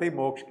तो वैसे ही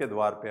मोक्ष के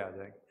द्वार पे आ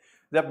जाएंगे.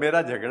 जब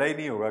मेरा झगड़ा ही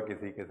नहीं होगा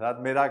किसी के साथ,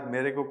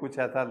 मेरे को कुछ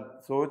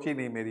ऐसा सोच ही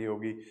नहीं मेरी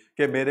होगी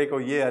कि मेरे को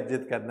ये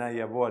अर्जित करना है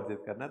या वो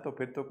अर्जित करना है, तो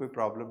फिर तो कोई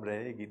प्रॉब्लम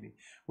रहेगी नहीं.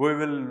 We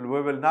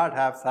will not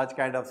have such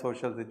kind of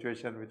social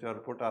situation which are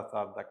put us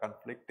on the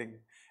conflicting,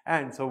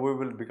 and so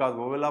because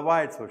we will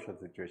avoid social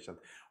situations.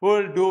 We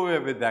will do away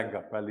with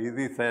anger. Well,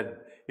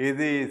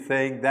 easy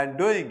saying than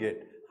doing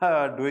it.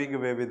 Doing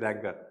away with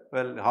anger.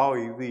 Well, how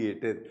easy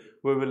it is.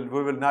 We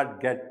will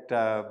not get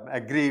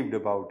aggrieved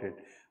about it.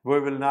 We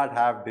will not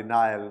have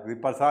denial. The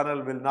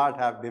personnel will not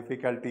have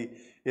difficulty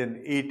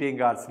in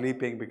eating or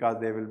sleeping because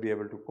they will be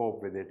able to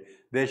cope with it.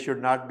 They should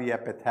not be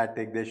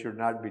apathetic. They should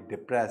not be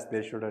depressed.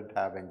 They shouldn't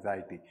have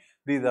anxiety.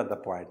 These are the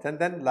points. And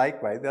then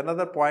likewise,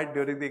 another point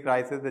during the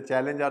crisis, the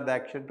challenge or the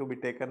action to be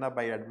taken up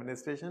by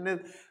administration is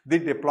the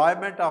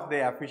deployment of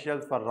the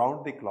officials for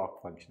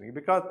round-the-clock functioning,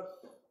 because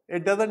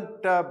it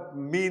doesn't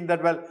mean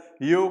that, well,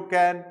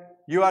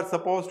 you are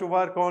supposed to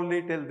work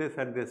only till this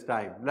and this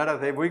time. Let us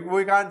say,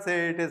 we can't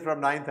say it is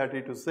from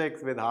 9:30 to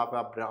 6 with half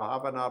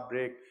an hour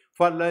break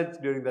for lunch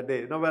during the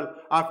day. No, well,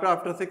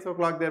 after 6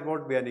 o'clock there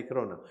won't be any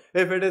corona.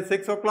 If it is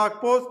 6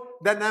 o'clock post,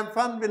 then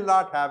M1 will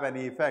not have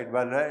any effect.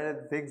 Well,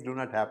 things do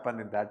not happen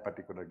in that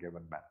particular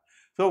given manner.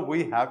 So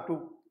we have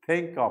to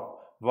think of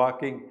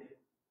working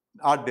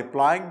or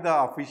deploying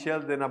the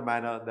officials in a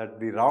manner that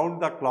the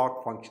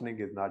round-the-clock functioning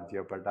is not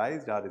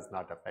jeopardized or is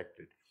not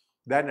affected.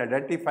 Then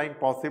identifying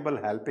possible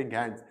helping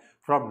hands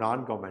from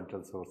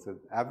non-governmental sources.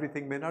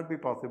 Everything may not be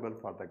possible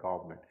for the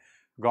government.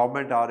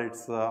 Government or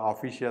its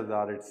officials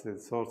or its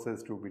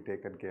sources to be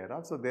taken care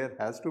of. So there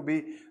has to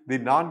be the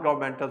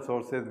non-governmental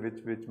sources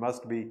which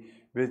must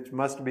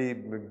be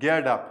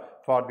geared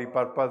up for the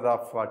purpose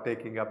of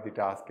taking up the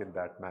task in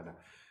that manner.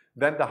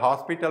 Then the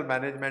hospital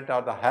management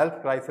or the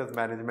health crisis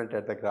management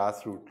at the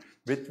grassroots,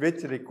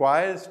 which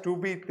requires to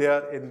be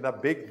there in the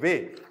big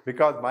way,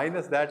 because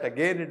minus that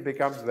again it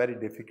becomes very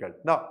difficult.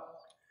 Now,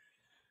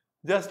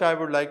 just I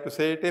would like to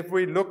say it, if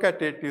we look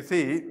at it, you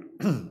see,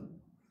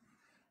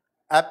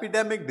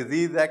 Epidemic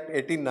Disease Act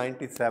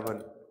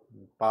 1897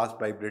 passed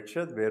by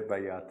Britishers,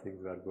 whereby our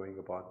things are going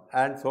upon.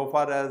 And so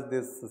far as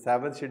this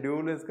 7th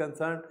schedule is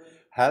concerned,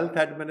 health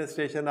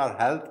administration or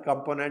health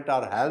component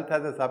or health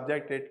as a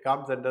subject, it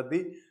comes under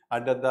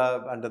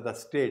the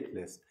state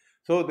list.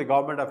 So the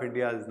government of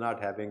India is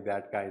not having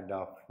that kind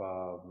of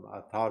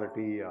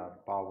authority or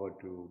power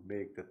to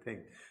make the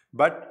thing.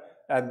 But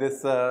and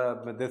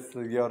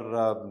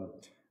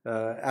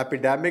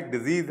Epidemic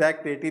Disease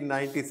Act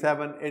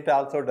 1897, it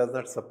also does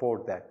not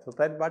support that. So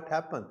then what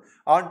happened?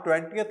 On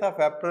 20th of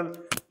April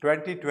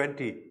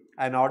 2020,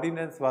 an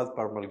ordinance was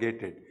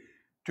promulgated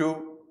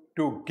to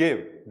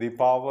give the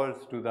powers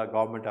to the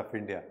government of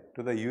India,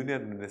 to the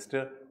union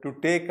minister, to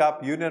take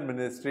up union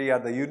ministry or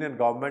the union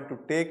government to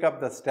take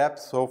up the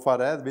steps so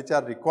far as which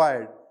are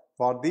required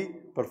for the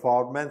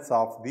performance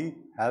of the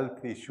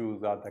health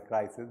issues or the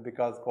crisis,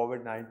 because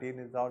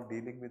COVID-19 is all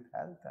dealing with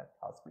health at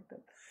hospital.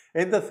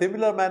 In the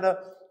similar manner,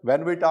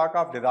 when we talk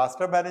of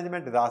disaster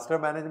management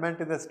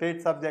is a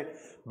state subject.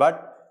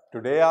 But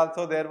today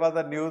also there was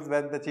a news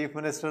when the chief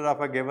minister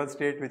of a given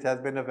state which has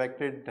been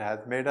affected has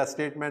made a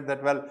statement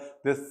that, well,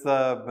 this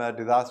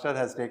disaster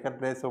has taken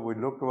place, so we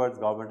look towards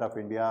government of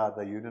India,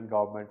 the union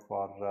government,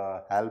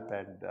 for help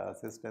and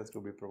assistance to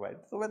be provided.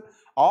 So when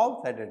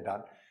all said and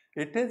done,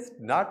 it is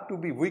not to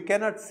be, we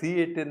cannot see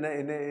it in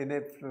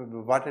a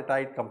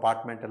watertight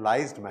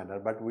compartmentalized manner,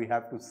 but we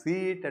have to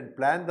see it and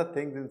plan the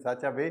things in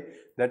such a way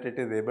that it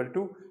is able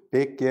to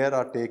take care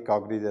or take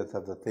cognizance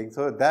of the thing.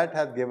 So that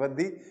has given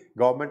the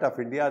government of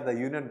India, the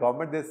union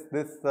government, this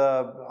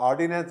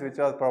ordinance which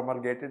was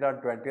promulgated on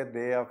 20th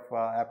day of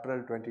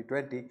April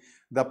 2020,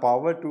 the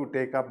power to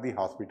take up the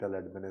hospital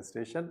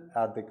administration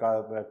or the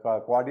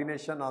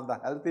coordination on the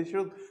health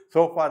issues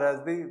so far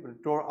as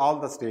all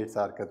the states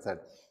are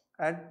concerned.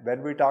 And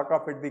when we talk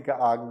of at the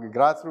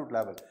grassroots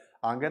level,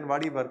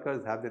 Anganwadi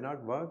workers, have they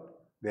not worked?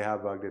 They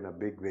have worked in a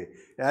big way.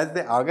 As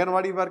the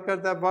Anganwadi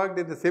workers have worked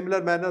in a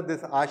similar manner,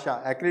 this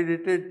ASHA,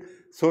 accredited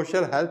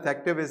social health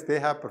activists, they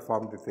have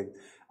performed the thing.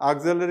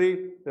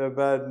 Auxiliary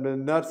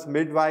nurse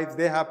midwives,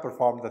 they have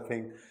performed the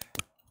thing.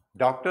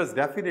 Doctors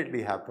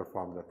definitely have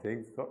performed the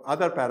thing. So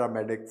other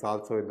paramedics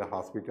also in the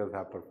hospitals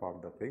have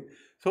performed the thing.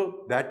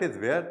 So that is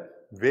where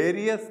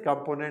various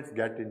components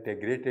get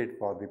integrated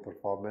for the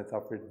performance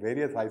of it.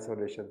 Various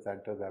isolation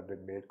centers have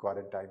been made,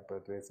 quarantine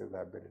places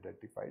have been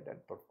identified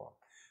and performed.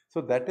 So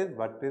that is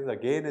what is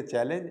again a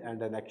challenge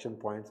and an action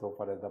point so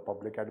far as the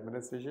public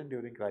administration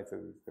during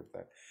crisis is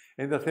concerned.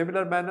 In the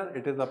similar manner,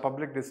 it is a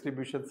public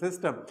distribution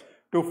system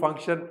to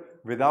function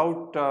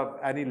without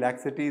any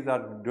laxities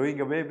or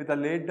doing away with the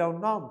laid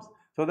down norms,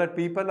 so that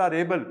people are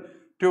able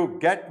to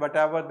get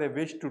whatever they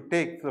wish to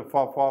take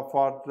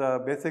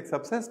for basic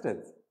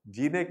subsistence.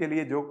 जीने के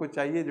लिए जो कुछ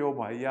चाहिए, जो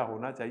मुहैया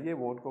होना चाहिए,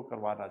 वो उनको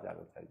करवाना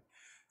जाना चाहिए.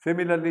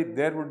 Similarly,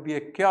 there would be a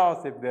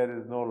chaos if there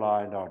is no law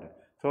and order.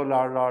 So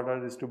law and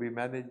order is to be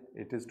managed,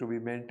 it is to be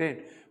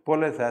maintained.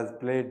 Police has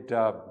played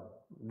a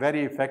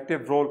very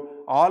effective role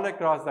all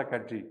across the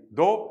country.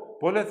 Though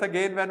police,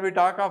 again, when we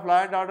talk of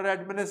law and order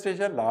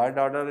administration, law and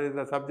order is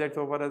a subject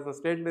so far as the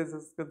state list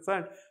is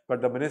concerned.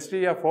 But the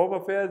Ministry of Home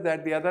Affairs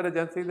and the other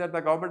agencies at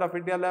the Government of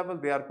India level,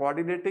 they are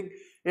coordinating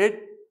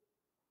it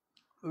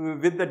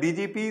with the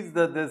DGPs.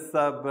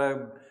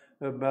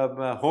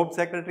 Home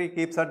Secretary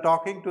keeps on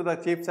talking to the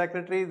Chief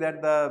Secretaries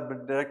and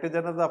the Director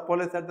General of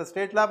Police at the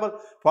state level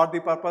for the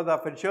purpose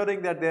of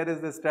ensuring that there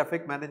is this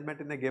traffic management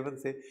in a given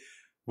state.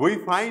 We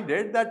find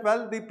it that,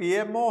 well, the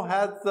PMO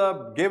has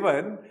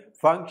given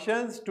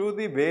functions to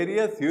the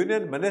various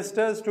union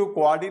ministers to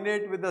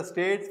coordinate with the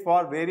states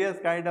for various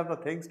kind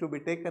of things to be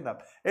taken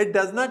up. It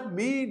does not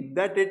mean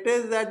that it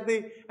is at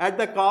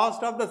the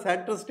cost of the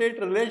center-state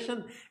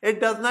relation. It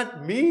does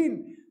not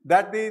mean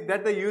that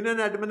the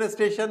union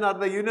administration or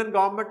the union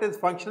government is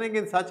functioning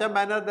in such a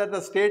manner that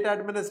the state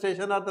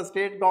administration or the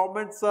state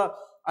government's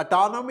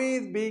autonomy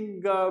is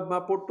being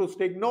put to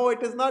stake. No,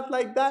 it is not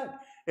like that.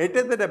 It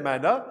is in a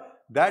manner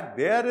that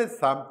there is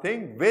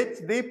something which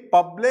the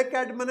public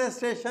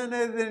administration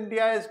in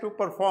India is to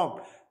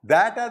perform.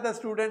 That as a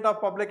student of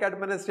public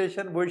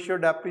administration, we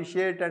should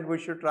appreciate and we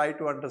should try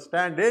to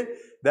understand it,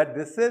 that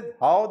this is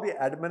how the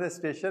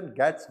administration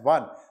gets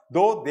won.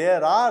 Though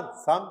there are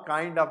some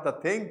kind of the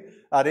thing,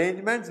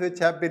 arrangements which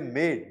have been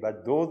made,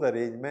 but those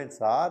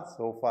arrangements are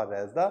so far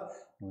as the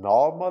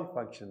normal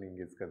functioning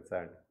is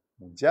concerned.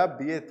 जब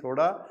ये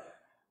थोड़ा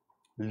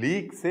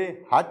leak से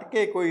हट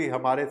के कोई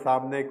हमारे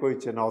सामने कोई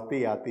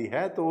चुनौती आती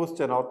है तो उस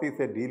चुनौती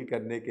से डील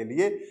करने के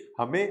लिए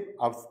हमें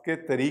उसके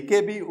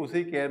तरीके भी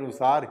उसी के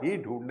अनुसार ही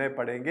ढूंढने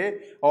पड़ेंगे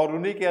और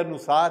उन्हीं के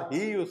अनुसार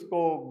ही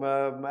उसको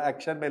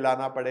एक्शन में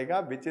लाना पड़ेगा,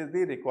 which is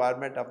the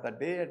requirement of the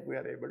day and we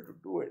are able to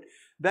do it.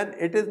 Then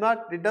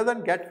it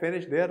doesn't get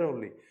finished there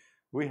only.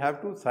 We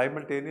have to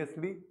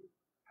simultaneously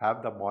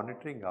have the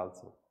monitoring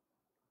also.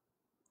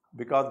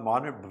 Because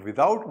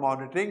without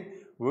monitoring,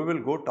 we will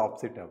go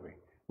topsy-turvy.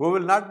 We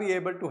will not be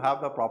able to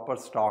have the proper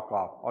stock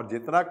of. और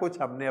जितना कुछ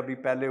हमने अभी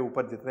पहले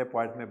ऊपर जितने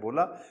point में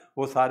बोला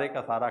वो सारे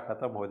का सारा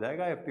खत्म हो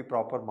जाएगा if the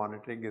proper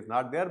monitoring is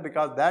not there,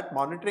 because that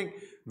monitoring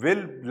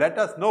will let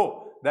us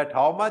know that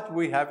how much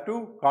we have to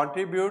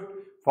contribute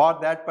for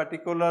that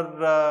particular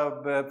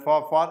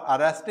for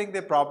arresting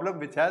the problem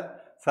which has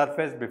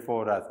surfaced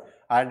before us.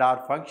 And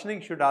our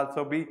functioning should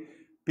also be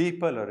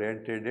people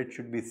oriented, it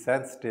should be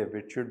sensitive,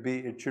 it should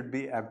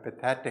be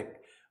empathetic.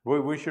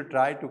 We should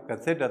try to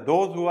consider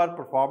those who are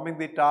performing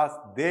the task,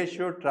 they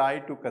should try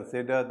to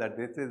consider that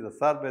this is a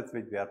service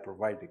which they are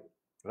providing,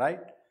 right?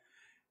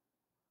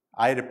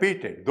 I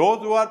repeat it, those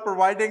who are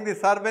providing the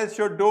service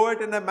should do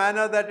it in a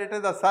manner that it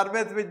is a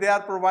service which they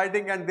are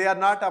providing and they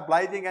are not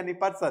obliging any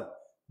person.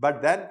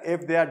 But then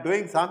if they are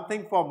doing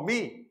something for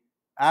me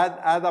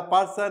as a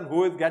person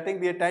who is getting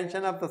the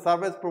attention of the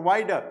service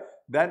provider,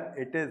 then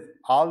it is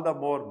all the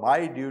more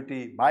my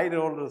duty, my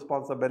role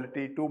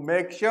responsibility to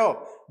make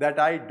sure that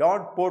I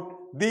don't put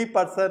the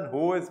person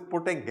who is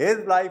putting his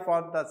life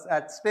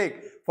at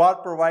stake for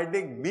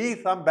providing me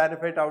some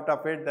benefit out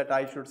of it, that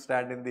I should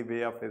stand in the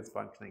way of his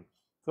functioning.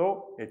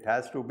 So it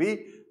has to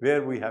be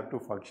where we have to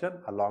function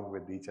along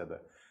with each other.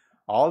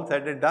 All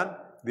said and done,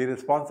 the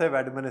responsive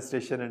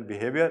administration and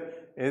behavior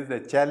is a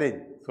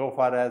challenge so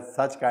far as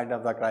such kind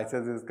of the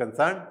crisis is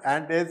concerned,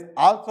 and is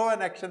also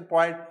an action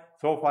point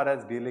so far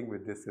as dealing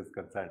with this is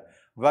concerned.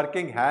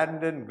 Working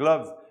hand in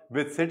gloves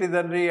with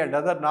citizenry and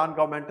other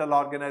non-governmental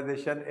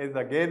organization is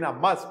again a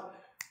must.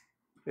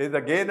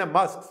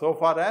 So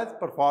far as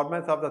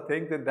performance of the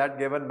things in that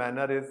given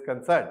manner is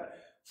concerned.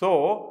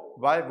 So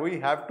why we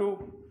have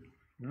to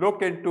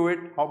look into it,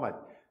 how much,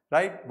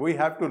 right? We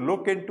have to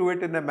look into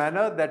it in a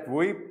manner that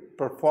we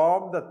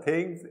perform the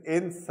things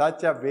in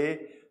such a way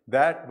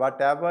that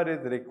whatever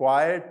is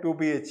required to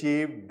be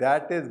achieved,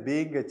 that is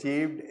being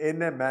achieved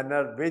in a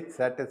manner which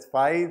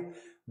satisfies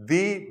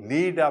the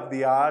need of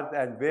the hour,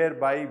 and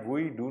whereby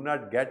we do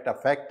not get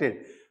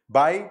affected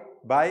by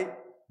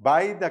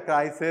the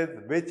crisis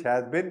which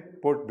has been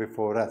put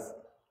before us.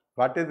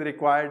 What is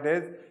required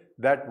is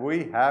that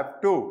we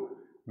have to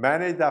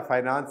manage the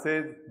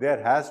finances.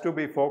 There has to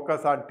be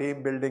focus on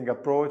team building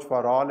approach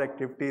for all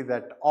activities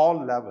at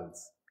all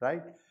levels,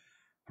 right?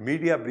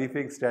 Media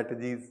briefing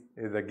strategies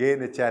is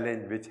again a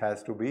challenge which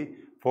has to be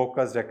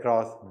focused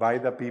across by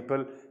the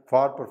people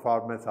for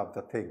performance of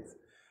the things.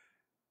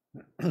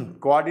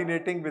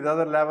 Coordinating with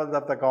other levels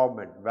of the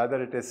government,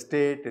 whether it is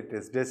state, it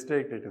is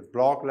district, it is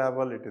block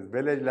level, it is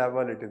village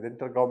level, it is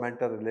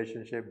intergovernmental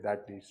relationship,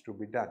 that needs to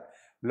be done.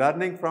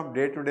 Learning from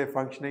day-to-day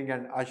functioning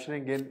and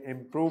ushering in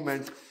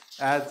improvements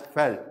as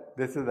felt.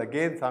 This is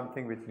again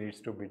something which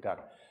needs to be done.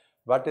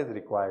 What is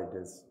required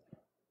is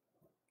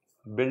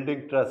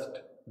building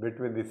trust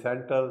between the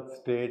central,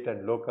 state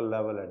and local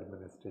level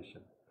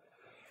administration.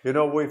 You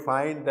know, we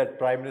find that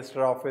Prime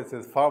Minister office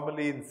is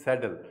firmly in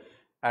saddle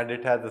and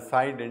it has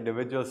assigned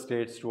individual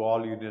states to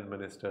all union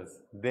ministers.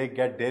 They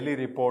get daily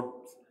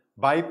reports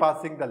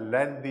bypassing the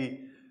lengthy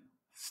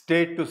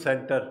state to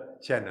center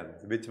channels,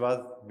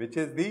 which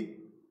is the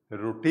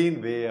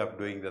routine way of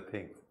doing the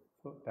things.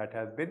 So that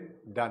has been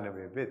done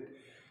away with.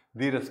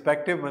 The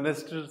respective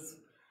ministers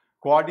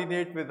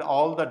coordinate with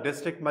all the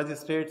district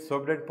magistrates,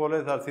 superintendent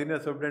police or senior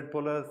superintendent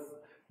police,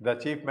 the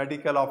chief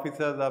medical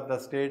officers of the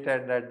state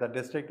and at the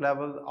district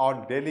level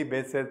on daily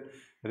basis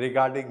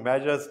regarding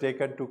measures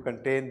taken to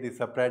contain the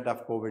spread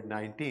of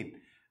COVID-19.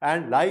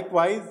 And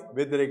likewise,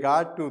 with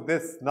regard to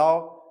this,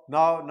 now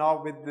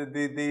with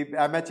the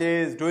MHA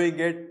is doing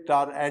it,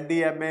 or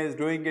NDMA is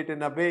doing it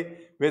in a way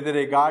with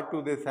regard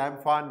to this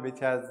Amphan which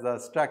has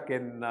struck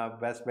in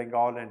West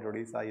Bengal and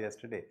Odisha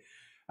yesterday.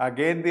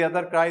 Again, the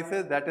other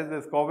crisis, that is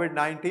this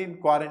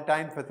COVID-19,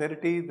 quarantine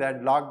facilities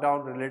and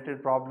lockdown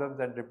related problems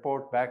and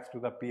report backs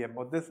to the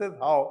PMO.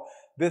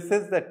 This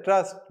is the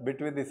trust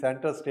between the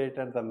center, state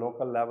and the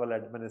local level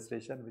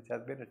administration which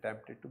has been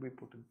attempted to be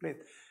put in place.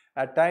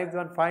 At times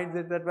one finds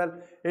it that, well,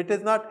 it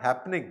is not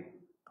happening,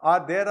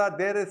 or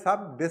there is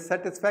some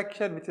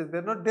dissatisfaction which is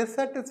there. No,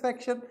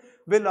 dissatisfaction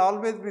will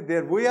always be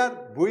there. We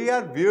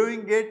are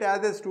viewing it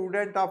as a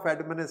student of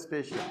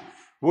administration.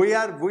 We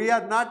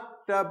are not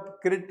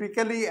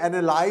critically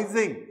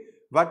analyzing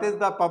what is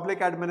the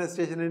public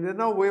administration. You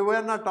know, we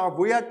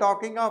are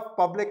talking of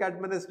public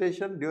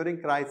administration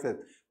during crisis.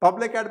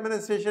 Public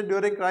administration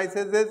during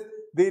crisis is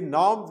the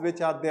norms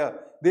which are there,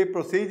 the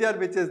procedure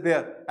which is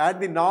there,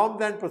 and the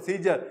norms and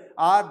procedure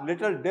are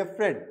little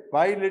different.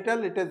 Why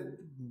little? It is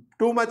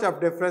Too much of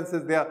difference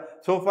is there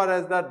so far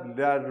as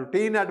the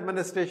routine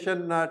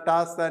administration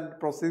tasks and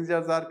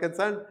procedures are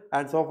concerned,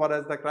 and so far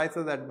as the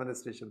crisis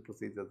administration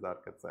procedures are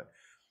concerned.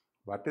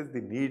 What is the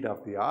need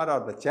of the hour,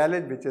 or the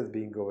challenge which is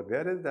being over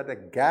there is that a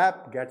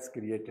gap gets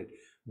created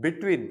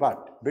between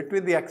what?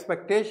 Between the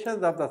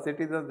expectations of the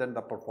citizens and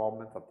the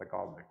performance of the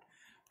government.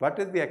 What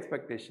is the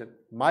expectation?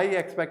 My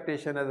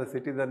expectation as a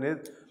citizen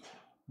is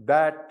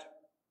that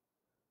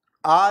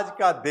आज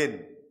का दिन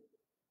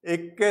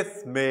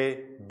 21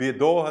 मई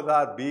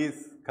 2020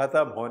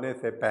 खत्म होने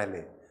से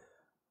पहले,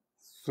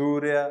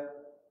 सूर्य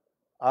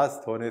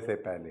अस्त होने से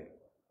पहले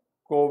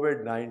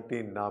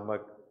कोविड-19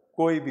 नामक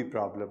कोई भी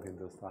प्रॉब्लम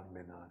हिंदुस्तान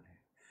में ना आए,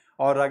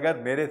 और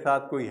अगर मेरे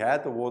साथ कोई है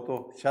तो वो तो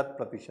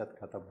 100%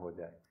 खत्म हो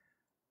जाए।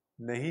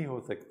 नहीं हो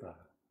सकता।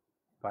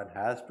 One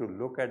has to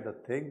look at the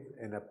things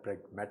in a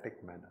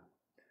pragmatic manner.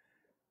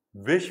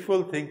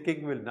 Wishful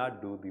thinking will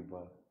not do the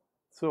work.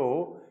 So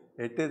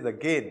it is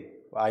again,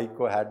 I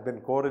had been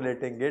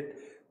correlating it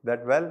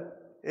that, well,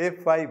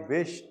 if I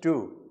wish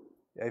to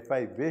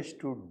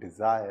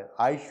desire,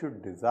 I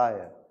should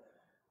desire,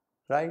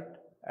 right?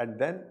 And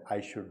then I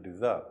should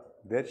deserve.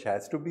 There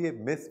has to be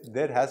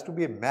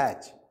a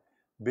match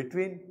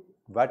between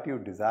what you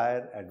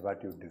desire and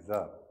what you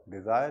deserve.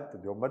 Desire तो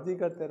जो मर्जी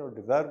करते रहो,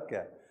 deserve क्या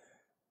है?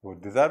 वो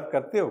deserve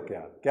करते हो क्या?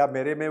 क्या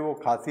मेरे में वो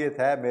खासियत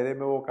है, मेरे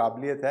में वो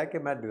काबिलियत है कि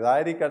मैं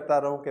डिज़ायर ही करता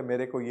रहूं कि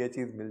मेरे को ये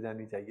चीज़ मिल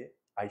जानी चाहिए?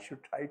 I should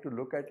try to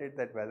look at it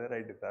that whether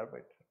I deserve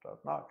it or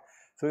not.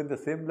 So in the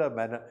similar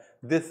manner,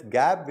 this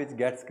gap which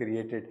gets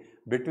created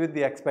between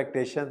the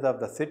expectations of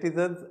the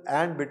citizens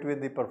and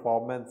between the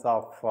performance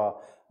of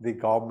the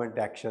government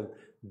action,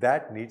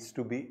 that needs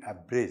to be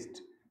abridged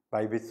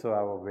by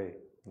whichsoever way,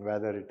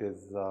 whether it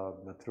is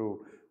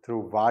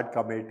through ward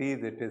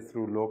committees, it is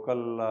through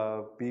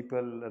local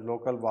people,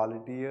 local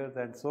volunteers,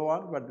 and so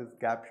on. But this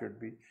gap should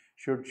be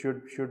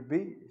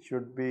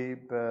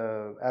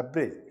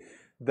abridged.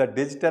 The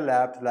digital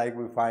apps, like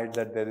we find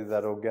that there is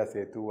Arogya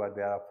Setu, and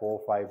there are 4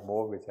 or 5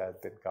 more which has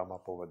been come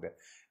up over there.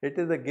 It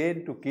is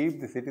again to keep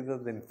the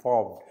citizens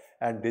informed,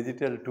 and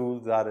digital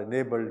tools are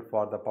enabled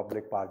for the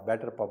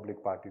better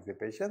public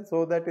participation,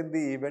 so that in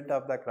the event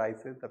of the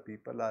crisis, the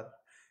people are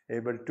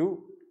able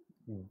to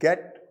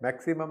get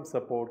maximum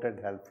support and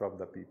help from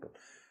the people,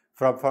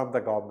 from the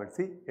government.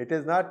 See, it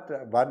is not,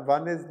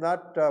 one is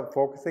not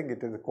focusing,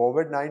 it is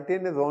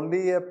COVID-19 is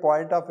only a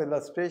point of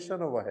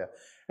illustration over here.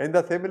 In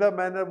the similar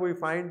manner, we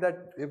find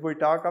that if we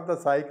talk of the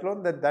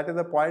cyclone, that is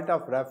a point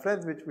of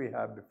reference which we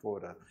have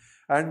before us.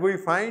 And we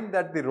find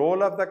that the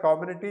role of the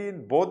community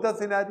in both the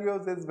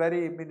scenarios is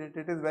very imminent,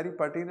 it is very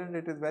pertinent,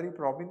 it is very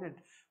prominent.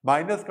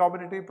 Minus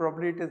community,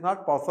 probably it is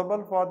not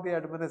possible for the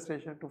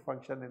administration to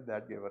function in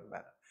that given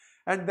manner.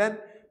 And then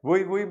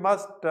we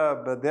must,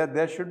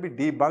 there should be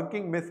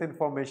debunking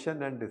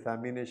misinformation and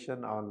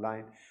dissemination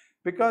online,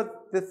 because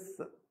this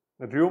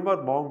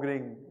rumor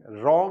mongering,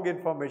 wrong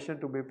information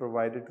to be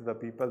provided to the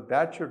people,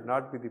 that should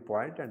not be the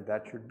point, and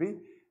that should be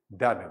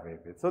done away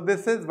with. So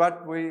this is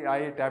what I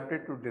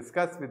attempted to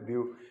discuss with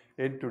you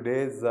in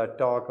today's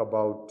talk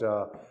about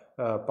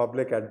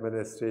public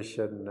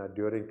administration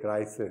during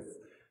crisis.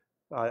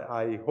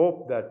 I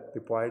hope that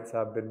the points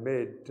have been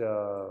made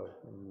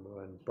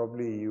and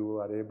probably you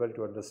are able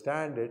to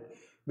understand it.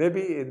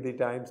 Maybe in the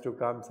times to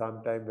come,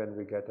 sometime when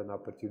we get an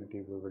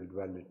opportunity, we will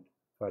dwell it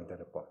further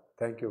upon.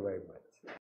 Thank you very much.